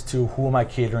process too. Who am I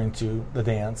catering to? The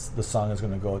dance, the song is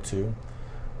going to go to,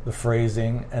 the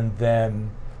phrasing, and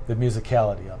then the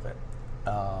musicality of it.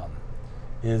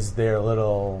 Is there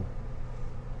little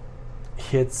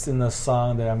hits in the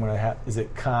song that I'm going to have? Is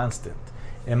it constant?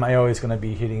 Am I always going to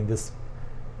be hitting this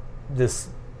this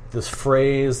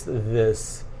phrase,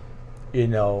 this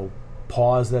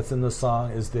pause that's in the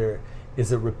song? Is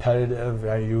it repetitive?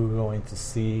 Are you going to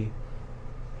see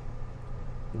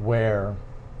where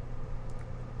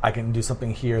I can do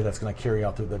something here that's going to carry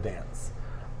out through the dance?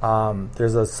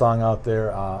 There's a song out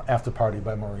there, After Party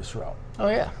by Maurice Rowe. Oh,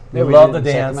 yeah. Love the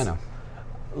dance.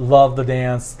 Love the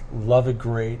dance. Love it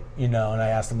great. And I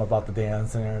asked him about the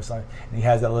dance, and he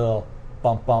has that little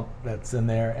bump that's in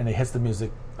there, and it hits the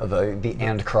music. The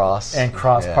and cross. And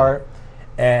cross part.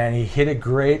 And he hit it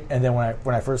great. And then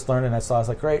when I first learned it and I saw it, I was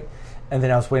like, great. And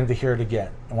then I was waiting to hear it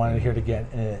again. I wanted to hear it again,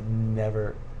 and it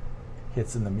never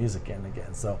hits in the music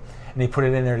again. So, and he put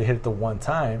it in there to hit it the one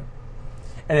time.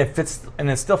 And it fits, and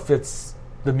it still fits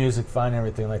the music fine and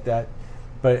everything like that.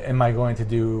 But am I going to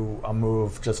do a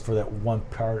move just for that one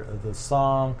part of the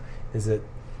song? Does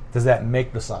that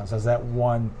make the song? Does that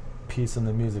one piece in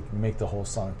the music make the whole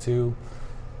song too?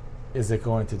 Is it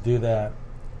going to do that?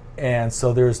 And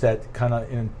so there's that kind of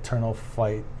internal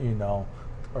fight,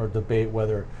 or debate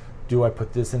whether do I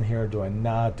put this in here, do I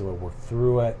not, do I work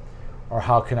through it, or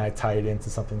how can I tie it into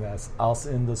something that's else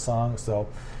in the song? So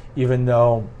even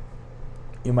though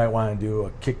you might want to do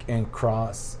a kick and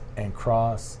cross,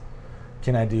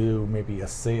 can I do maybe a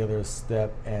sailor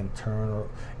step and turn or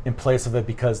in place of it,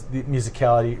 because the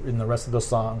musicality in the rest of the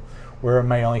song, where it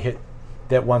might only hit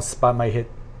that one spot, might hit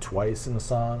twice in the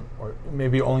song, or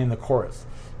maybe only in the chorus,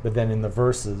 but then in the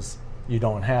verses you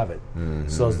don't have it. Mm-hmm.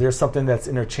 So there's something that's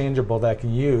interchangeable that I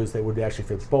can use that would actually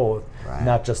fit both,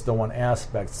 not just the one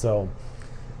aspect. So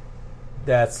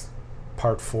that's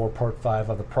part 4, part 5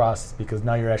 of the process, because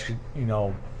now you're actually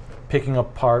picking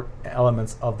apart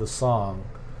elements of the song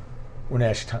when it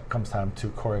actually comes time to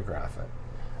choreograph it.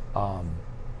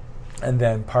 And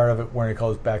then part of it when it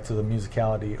goes back to the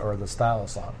musicality or the style of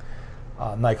song.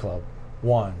 Nightclub,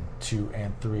 1, 2,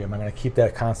 and 3. Am I going to keep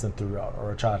that constant throughout?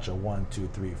 Or a cha-cha, 1, 2,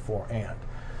 3, 4, and.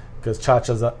 Because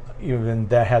cha-chas, even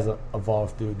that has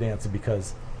evolved through dancing,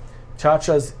 because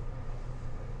cha-chas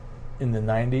in the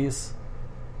 90s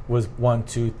was 1,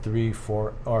 2, 3,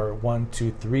 4, or 1,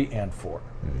 2, 3, and 4.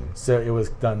 Mm-hmm. So it was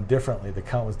done differently. The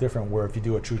count was different, where if you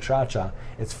do a true cha-cha,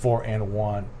 it's 4 and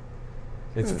 1.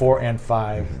 It's 4 and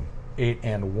 5, 8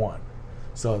 and 1.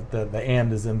 So the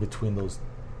and is in between those,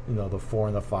 the 4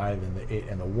 and the 5 and the 8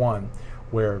 and the 1,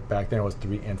 where back then it was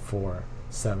 3 and 4,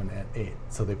 7 and 8.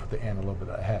 So they put the and a little bit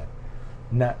ahead.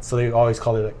 So they always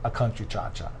call it a country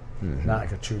cha-cha, not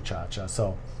like a true cha-cha.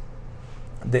 So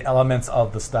the elements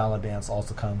of the style of dance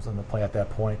also comes into play at that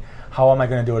point. How am I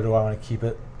going to do it? Do I want to keep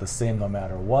it the same no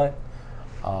matter what?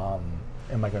 Am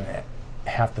I going to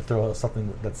have to throw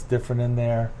something that's different in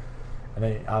there? And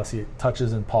then obviously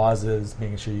touches and pauses,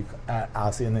 making sure you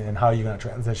obviously, and how you're going to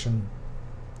transition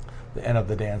the end of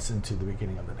the dance into the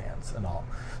beginning of the dance and all.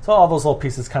 So all those little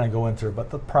pieces kind of go into it, but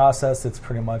the process, it's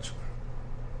pretty much,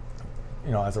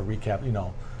 as a recap,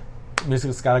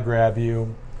 music's got to grab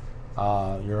you.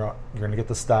 You're going to get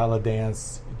the style of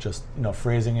dance, just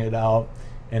phrasing it out,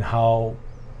 and how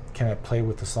can I play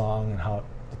with the song, and how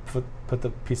to put the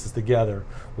pieces together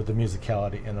with the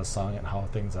musicality in the song and how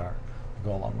things are to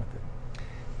go along with it.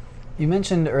 You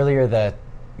mentioned earlier that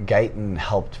Guyton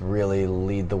helped really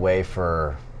lead the way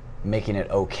for making it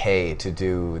okay to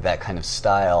do that kind of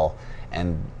style,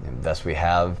 and thus we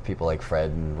have people like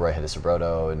Fred and Roy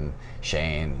Hedisabrodo and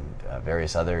Shane,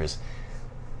 various others,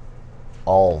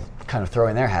 all kind of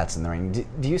throwing their hats in the ring.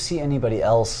 Do you see anybody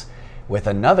else with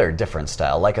another different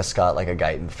style, like a Scott, like a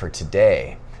Guyton for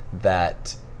today,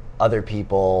 that other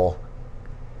people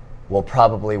will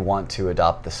probably want to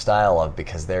adopt the style of,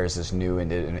 because theirs is new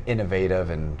and innovative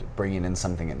and bringing in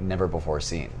something never before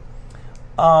seen?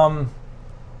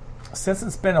 Since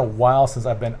it's been a while since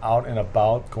I've been out and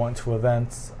about going to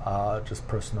events, just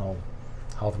personal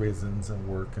health reasons and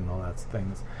work and all that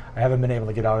things, I haven't been able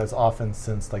to get out as often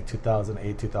since like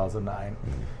 2008, 2009.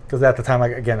 Because at the time,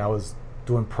 I was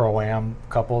doing Pro-Am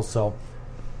couples, so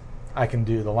I can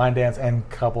do the line dance and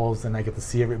couples, and I get to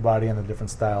see everybody in the different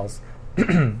styles.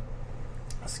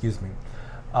 Excuse me.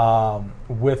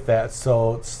 With that,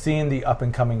 so seeing the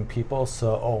up-and-coming people,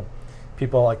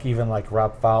 people like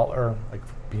Rob Fowler, like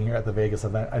being here at the Vegas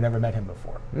event, I never met him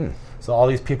before. So all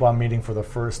these people I'm meeting for the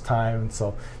first time.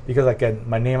 So because again,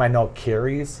 my name I know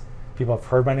carries. People have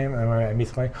heard my name, and when I meet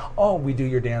somebody, we do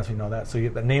your dance, we know that. So you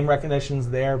get the name recognition's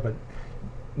there, but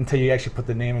until you actually put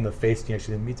the name in the face, you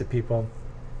actually meet the people.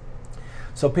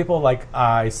 So people like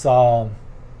I saw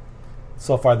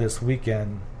so far this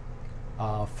weekend,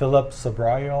 Philip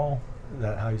Sobrilo, is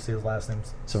that how you say his last name?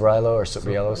 Sobrilo or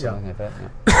Sobrilo, something like that.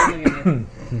 Yeah.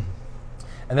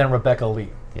 And then Rebecca Lee.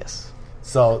 Yes.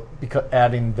 So because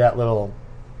adding that little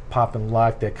pop and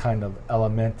lock, that kind of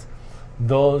element.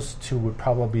 Those two would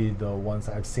probably be the ones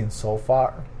I've seen so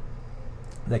far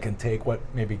that can take what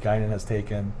maybe Guinan has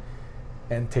taken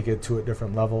and take it to a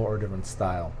different level or a different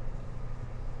style.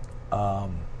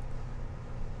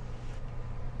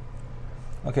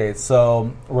 Okay,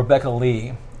 so Rebecca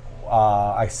Lee,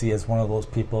 I see as one of those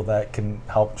people that can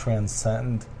help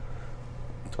transcend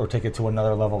or take it to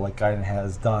another level like Guinan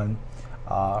has done.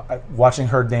 Watching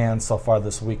her dance so far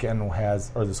this weekend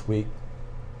this week,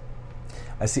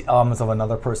 I see elements of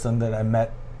another person that I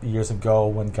met years ago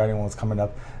when Guinan was coming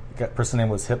up. The person's name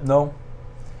was Hypno.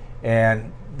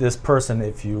 And this person,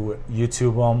 if you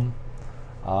YouTube them,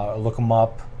 look them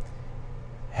up,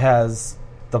 has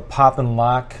the pop and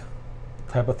lock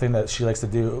type of thing that she likes to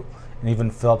do. And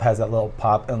even Philip has that little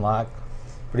pop and lock.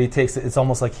 But he takes it, it's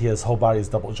almost like his whole body is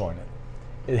double jointed.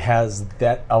 It has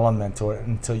that element to it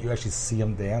until you actually see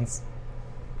him dance.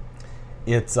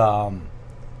 It's hard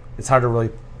to really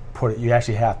put it. You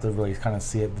actually have to really kind of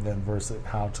see it and then verse it,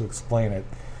 how to explain it.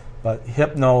 But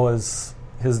Hypno is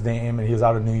his name, and he was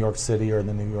out of New York City or in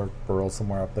the New York borough,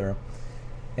 somewhere up there.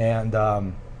 And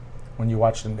when you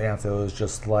watched him dance, it was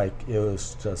just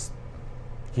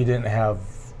he didn't have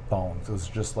bones. It was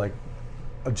just like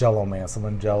a Jello man,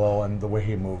 someone Jello, and the way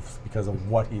he moves because of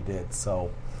what he did.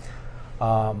 So,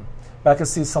 but I can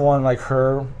see someone like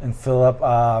her and Philip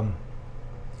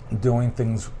doing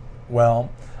things well.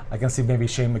 I can see maybe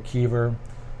Shane McKeever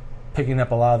picking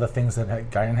up a lot of the things that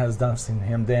Guinan has done, seeing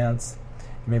him dance,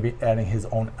 maybe adding his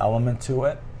own element to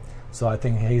it. So I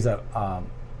think he's a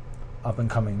up and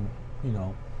coming,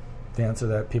 dancer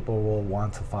that people will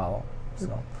want to follow.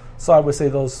 So I would say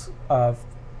those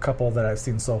couple that I've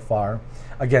seen so far.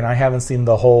 Again, I haven't seen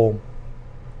the whole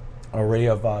array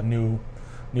of new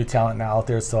talent now out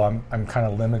there, so I'm kind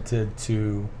of limited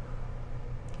to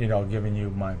giving you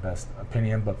my best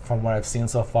opinion. But from what I've seen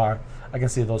so far, I can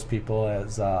see those people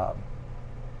as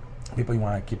people you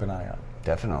want to keep an eye on.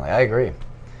 Definitely, I agree.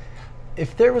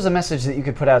 If there was a message that you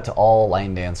could put out to all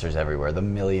line dancers everywhere, the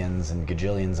millions and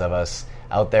gajillions of us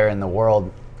out there in the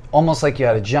world, almost like you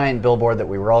had a giant billboard that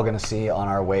we were all going to see on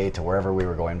our way to wherever we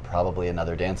were going, probably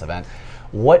another dance event,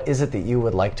 what is it that you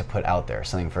would like to put out there?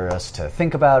 Something for us to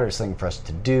think about, or something for us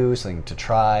to do, something to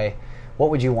try? What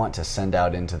would you want to send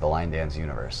out into the line dance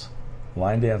universe?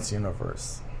 Line dance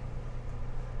universe.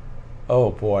 Oh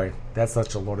boy, that's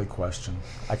such a loaded question.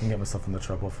 I can get myself into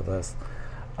trouble for this.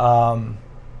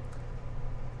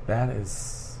 That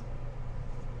is...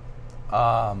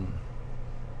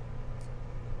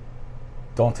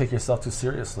 don't take yourself too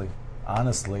seriously.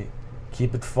 Honestly,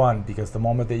 keep it fun, because the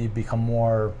moment that you become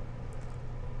more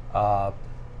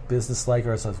business-like,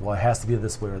 or says, well, it has to be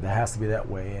this way or that has to be that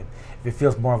way, and if it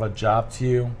feels more of a job to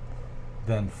you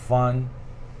than fun,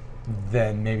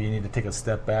 then maybe you need to take a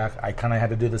step back. I kind of had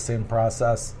to do the same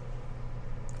process.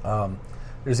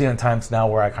 There's even times now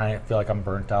where I kind of feel like I'm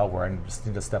burnt out, where I just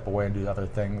need to step away and do other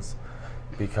things,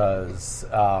 because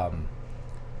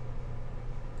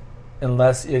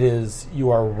unless it is you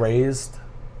are raised,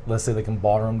 let's say like in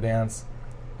ballroom dance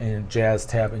and jazz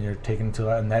tap, and you're taken to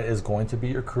that, and that is going to be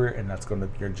your career and that's going to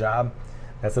be your job,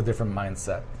 that's a different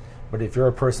mindset. But if you're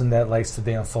a person that likes to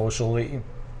dance socially,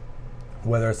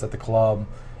 whether it's at the club,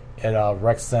 at a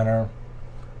rec center,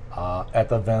 at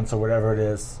the events or whatever it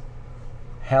is,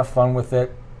 have fun with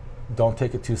it. Don't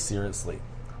take it too seriously.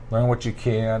 Learn what you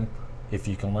can. If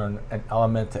you can learn an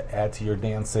element to add to your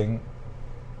dancing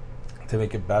to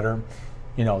make it better,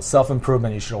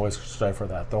 self-improvement, you should always strive for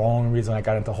that. The only reason I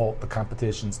got into the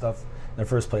competition stuff in the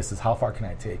first place is how far can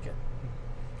I take it?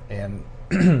 And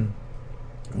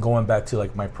going back to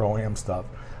like my pro-am stuff,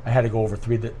 I had to go over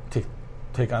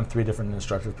take on 3 different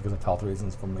instructors because of health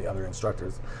reasons from the other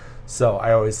instructors. So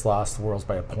I always lost the worlds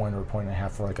by a point or a point and a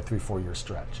half for like a 3-4 year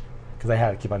stretch, because I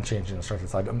had to keep on changing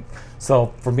instructors.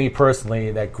 So for me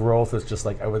personally, that growth is just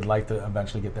like, I would like to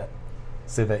eventually get that,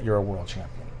 say that you're a world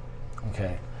champion.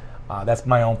 Okay, that's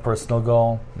my own personal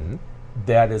goal. Mm-hmm.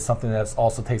 That is something that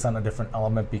also takes on a different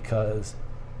element, because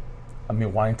I'm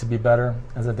wanting to be better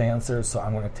as a dancer, so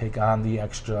I'm going to take on the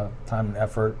extra time and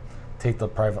effort, take the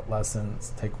private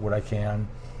lessons, take what I can,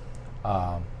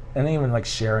 and even like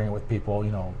sharing it with people.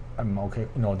 I'm okay,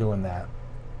 doing that.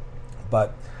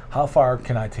 But how far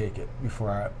can I take it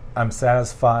before I'm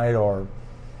satisfied, or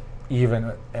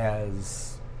even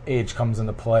as age comes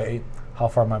into play, how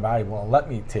far my body will let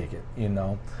me take it,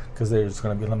 because there's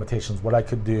going to be limitations. What I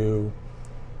could do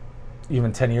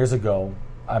even 10 years ago,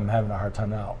 I'm having a hard time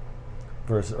now,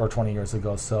 or 20 years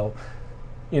ago. So,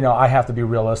 I have to be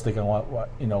realistic on what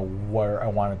where I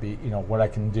want to be, what I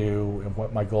can do and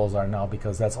what my goals are now,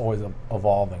 because that's always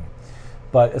evolving.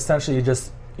 But essentially, you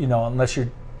just, unless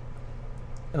you're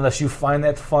unless you find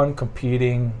that fun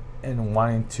competing and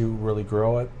wanting to really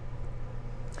grow it,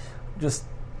 just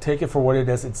take it for what it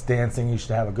is. It's dancing. You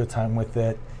should have a good time with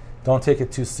it. Don't take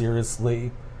it too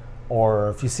seriously. Or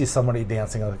if you see somebody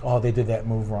dancing, like, oh, they did that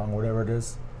move wrong, whatever it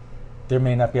is, they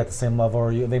may not be at the same level,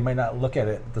 or they might not look at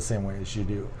it the same way as you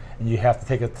do. And you have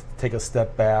to take a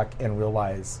step back and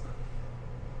realize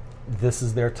this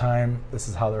is their time. This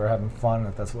is how they're having fun.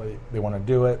 If that's what they want to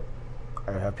do it.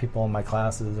 I have people in my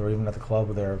classes, or even at the club,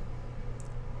 where they're,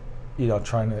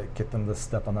 trying to get them to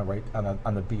step on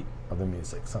the beat of the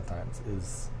music. Sometimes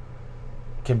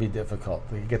can be difficult.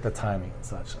 You get the timing and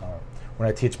such. When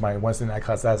I teach my Wednesday night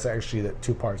class, that's actually the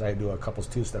two parts. I do a couples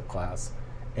two-step class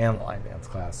and line dance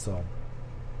class. So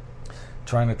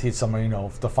trying to teach someone,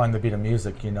 to find the beat of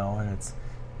music, and it's,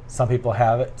 some people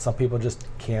have it, some people just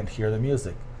can't hear the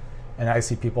music. And I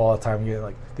see people all the time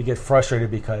they get frustrated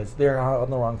because they're on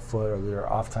the wrong foot or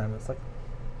they're off time. It's like,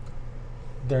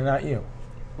 they're not you.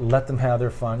 Let them have their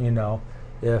fun,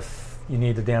 If you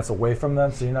need to dance away from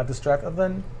them so you're not distracted,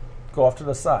 then go off to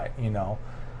the side,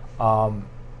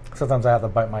 Sometimes I have to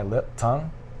bite my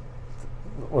tongue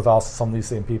with also some of these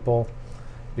same people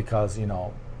because,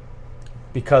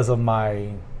 because of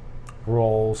my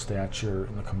role, stature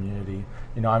in the community.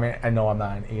 I know I'm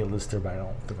not an A-lister, but I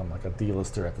don't think I'm like a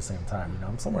D-lister at the same time.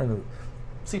 I'm somewhere in the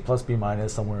C+, B-,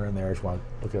 somewhere in there if you want to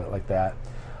look at it like that.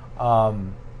 I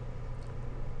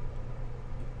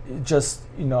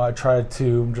try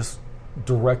to just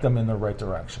direct them in the right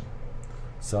direction.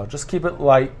 So just keep it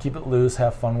light, keep it loose,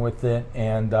 have fun with it,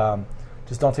 and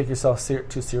just don't take yourself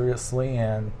too seriously.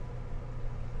 And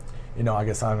I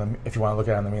guess if you want to look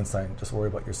at it on the mean side, just worry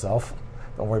about yourself.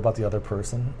 Don't worry about the other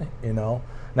person.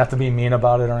 Not to be mean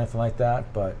about it or anything like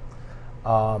that, but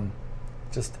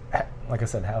just like I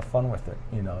said, have fun with it.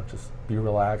 Just be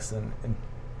relaxed and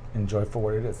enjoy for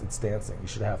what it is. It's dancing. You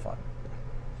should have fun.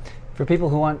 For people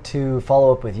who want to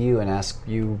follow up with you and ask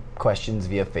you questions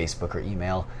via Facebook or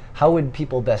email, how would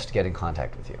people best get in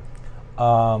contact with you?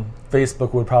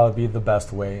 Facebook would probably be the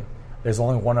best way. There's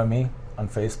only one of me on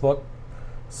Facebook.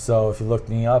 So if you look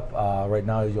me up, right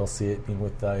now you'll see it being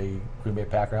with a Green Bay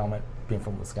Packer helmet, being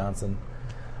from Wisconsin.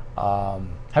 How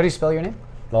do you spell your name?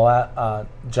 John,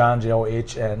 John,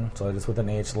 so just with an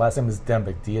H. The last name is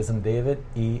Dembick, D as in David,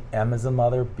 E, M as in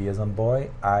mother, B as in boy,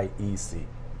 I-E-C.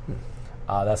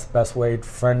 That's the best way to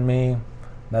friend me,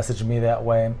 message me that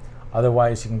way.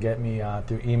 Otherwise, you can get me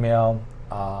through email.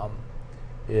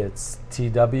 It's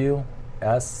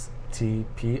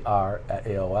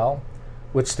TWSTPR@AOL,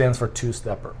 which stands for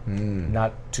two-stepper,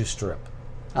 not two-strip.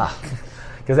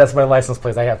 Because that's my license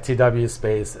plate. I have TW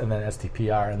space and then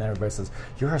STPR, and then everybody says,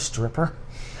 "You're a stripper?"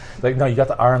 Like, no, you got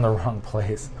the R in the wrong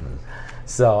place.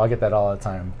 So I get that all the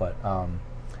time. But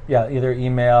either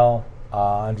email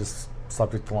and just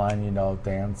subject line,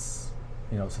 dance,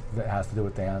 something that has to do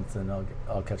with dance, and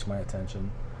I'll catch my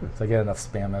attention. So I get enough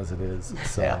spam as it is.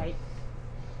 So, Right.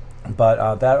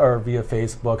 But that or via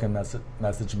Facebook and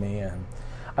message me, and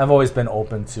I've always been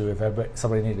open to if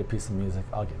somebody needed a piece of music,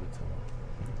 I'll give it to them.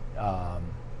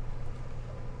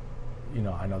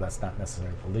 I know that's not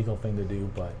necessarily the legal thing to do,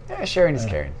 but Sharing is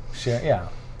caring.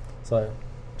 So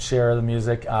share the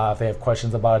music. If they have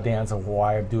questions about a dance and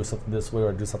why I do something this way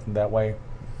or do something that way,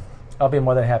 I'll be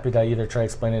more than happy to either try to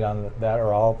explain it on that,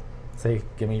 or I'll say,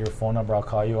 give me your phone number, I'll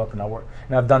call you up, and I'll work.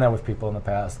 And I've done that with people in the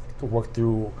past, to work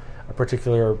through a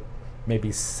particular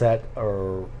maybe set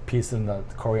or piece in the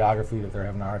choreography that they're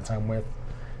having a hard time with,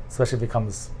 especially if it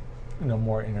becomes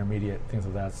more intermediate, things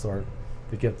of that sort,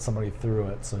 to get somebody through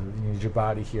it. So you need your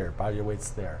body here, body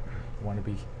weight's there. You want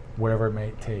to be whatever it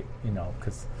may take,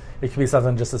 because it can be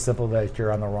something just as simple that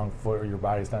you're on the wrong foot or your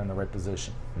body's not in the right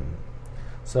position.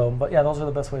 So, but those are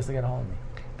the best ways to get a hold of me.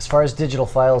 As far as digital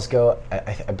files go,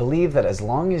 I believe that as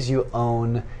long as you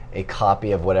own a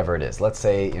copy of whatever it is, let's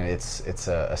say it's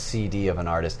a CD of an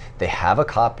artist, they have a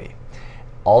copy.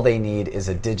 All they need is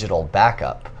a digital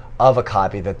backup of a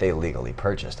copy that they legally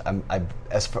purchased.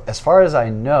 As far as I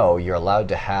know, you're allowed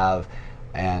to have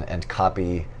and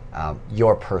copy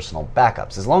your personal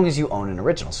backups, as long as you own an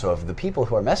original. So if the people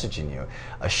who are messaging you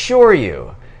assure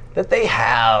you that they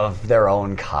have their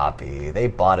own copy, they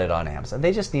bought it on Amazon,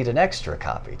 they just need an extra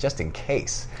copy, just in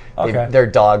case their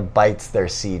dog bites their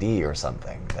CD or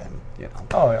something, then,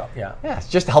 Oh, yeah. Yeah, it's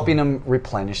just helping them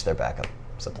replenish their backup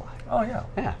supply. Oh, yeah.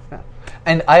 Yeah.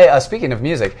 And speaking of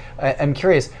music, I'm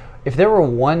curious, if there were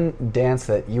one dance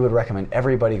that you would recommend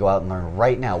everybody go out and learn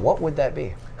right now, what would that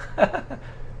be?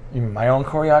 You mean my own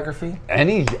choreography?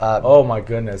 Any? Oh my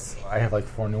goodness, I have like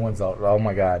 4 new ones out. Oh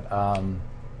my god.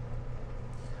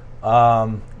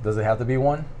 Does it have to be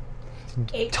one?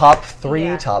 Top 3,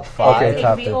 Yeah. top 5. Okay, It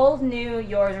top could be three. old, new,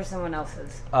 yours, or someone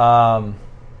else's.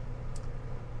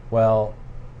 Well,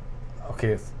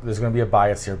 okay, there's going to be a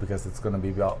bias here because it's going to be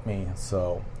about me.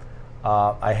 So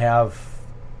I have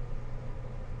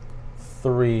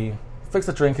 3. Fix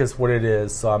a Drink is what it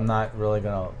is, so I'm not really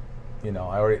going to,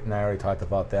 I already talked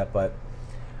about that, but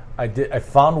I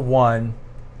found one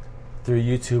through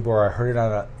YouTube, or I heard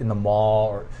it in the mall,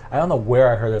 or I don't know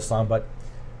where I heard this song, but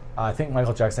I think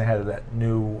Michael Jackson had that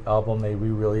new album they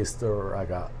re-released, or I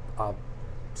got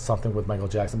something with Michael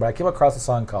Jackson, but I came across a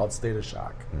song called State of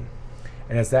Shock.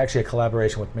 And it's actually a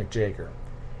collaboration with Mick Jagger.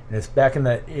 And it's back in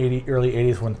the early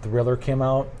 80s when Thriller came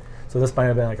out. So this might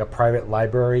have been like a private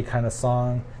library kind of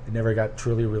song that never got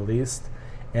truly released.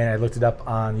 And I looked it up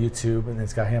on YouTube, and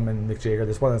it's got him and Mick Jagger.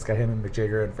 There's one that's got him and Mick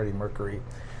Jagger and Freddie Mercury.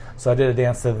 So I did a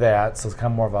dance to that. So it's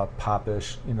kind of more of a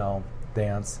popish,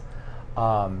 dance.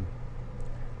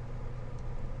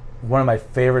 One of my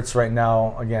favorites right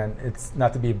now, again, it's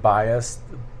not to be biased,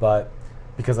 but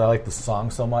because I like the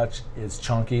song so much, is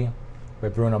Chunky by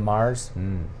Bruno Mars.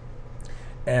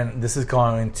 And this is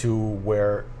going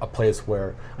to a place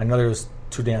where I know there's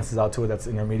 2 dances out to it that's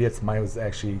intermediate. Mine was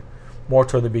actually more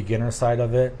toward the beginner side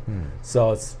of it.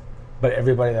 So but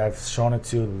everybody that I've shown it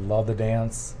to love the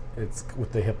dance. It's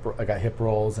with the I got hip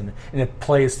rolls, and it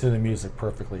plays to the music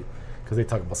perfectly because they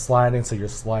talk about sliding, so you're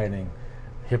sliding,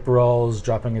 hip rolls,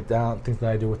 dropping it down, things that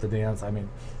I do with the dance. I mean,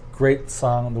 great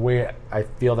song. The way I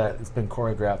feel that it's been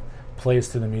choreographed plays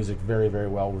to the music very, very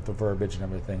well with the verbiage and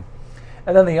everything.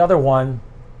 And then the other one,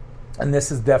 and this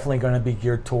is definitely going to be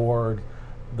geared toward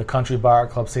the country bar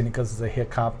club scene because it's a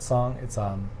hip hop song. It's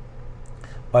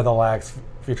by the Lags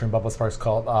featuring Bubba Sparks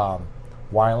called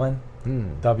Wylin,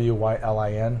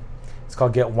 W-Y-L-I-N. It's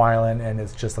called Get Wylin, and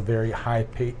it's just a very high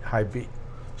beat,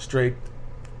 straight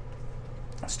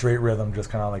rhythm, just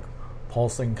kind of like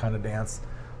pulsing kind of dance.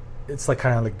 It's like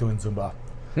kind of like doing Zumba.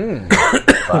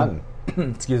 Fun.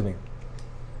 Excuse me.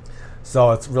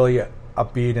 So it's really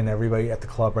upbeat, and everybody at the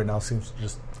club right now seems to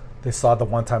they saw it the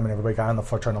one time and everybody got on the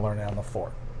floor trying to learn it on the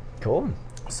floor. Cool.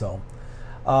 So,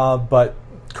 but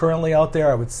currently out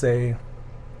there, I would say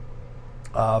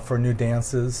for new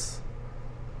dances,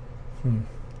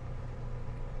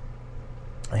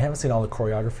 I haven't seen all the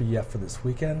choreography yet for this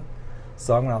weekend,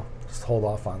 so I'm going to just hold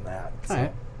off on that. So. All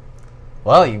right.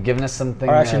 Well, you've given us something.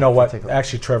 Or actually, know to what? take a-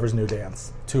 Actually, Trevor's new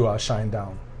dance to Shine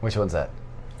Down. Which one's that?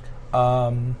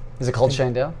 Um, Is it called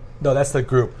Shine Down? No, that's the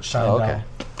group, Shine Oh, Down. okay.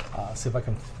 See if I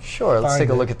can. Sure, let's find take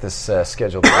a it. look at this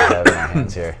schedule that we have in our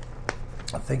hands here.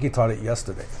 I think he taught it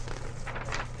yesterday.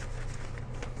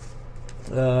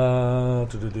 All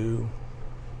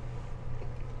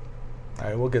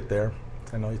right, we'll get there.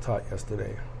 I know he taught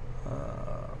yesterday.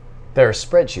 There are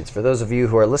spreadsheets. For those of you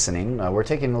who are listening, we're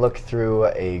taking a look through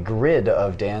a grid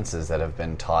of dances that have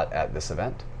been taught at this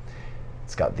event.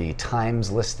 It's got the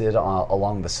times listed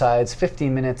along the sides,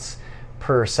 15 minutes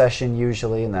per session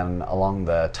usually, and then along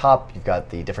the top you've got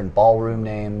the different ballroom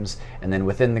names, and then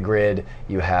within the grid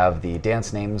you have the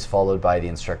dance names followed by the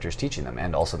instructors teaching them,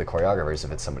 and also the choreographers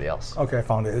if it's somebody else. Okay, I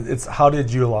found it. It's How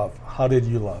Did You Love? How Did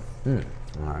You Love? All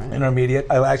right. Intermediate.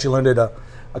 I actually learned it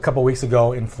a couple weeks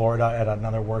ago in Florida at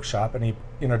another workshop, and he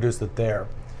introduced it there.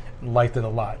 Liked it a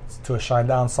lot. It's to a Shine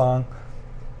Down song.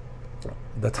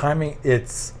 The timing,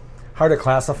 it's hard to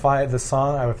classify the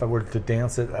song. If I were to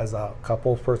dance it as a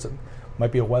couple person,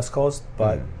 might be a West Coast,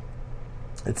 but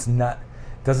it's not.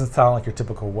 Doesn't sound like your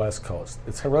typical West Coast.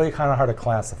 It's really kind of hard to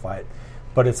classify it,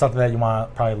 but it's something that you want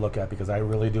to probably look at because I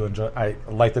really do enjoy. I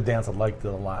like the dance. I liked it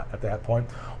a lot at that point.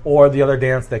 Or the other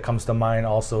dance that comes to mind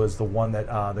also is the one that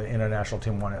the international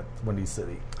team won at Windy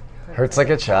City. Hurts Like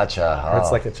a Cha-Cha.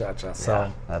 It's like a cha-cha.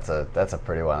 So yeah, that's a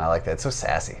pretty one. I like that. It's so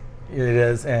sassy. it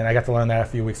is, and I got to learn that a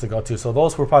few weeks ago too. So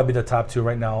those will probably be the top 2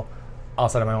 right now,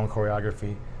 outside of my own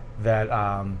choreography, that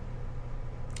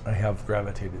I have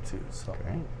gravitated to. So.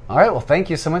 Great. All right. Well,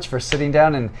 thank you so much for sitting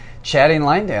down and chatting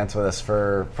line dance with us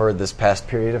for this past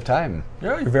period of time.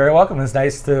 Yeah, you're very welcome. It's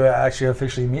nice to actually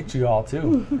officially meet you all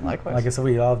too. Likewise. Like I said,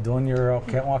 we all doing your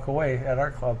Can't Walk Away at our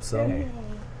club. So,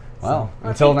 Well,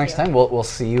 until thank next you. time, we'll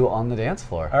see you on the dance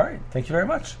floor. all right. Thank you very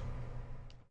much.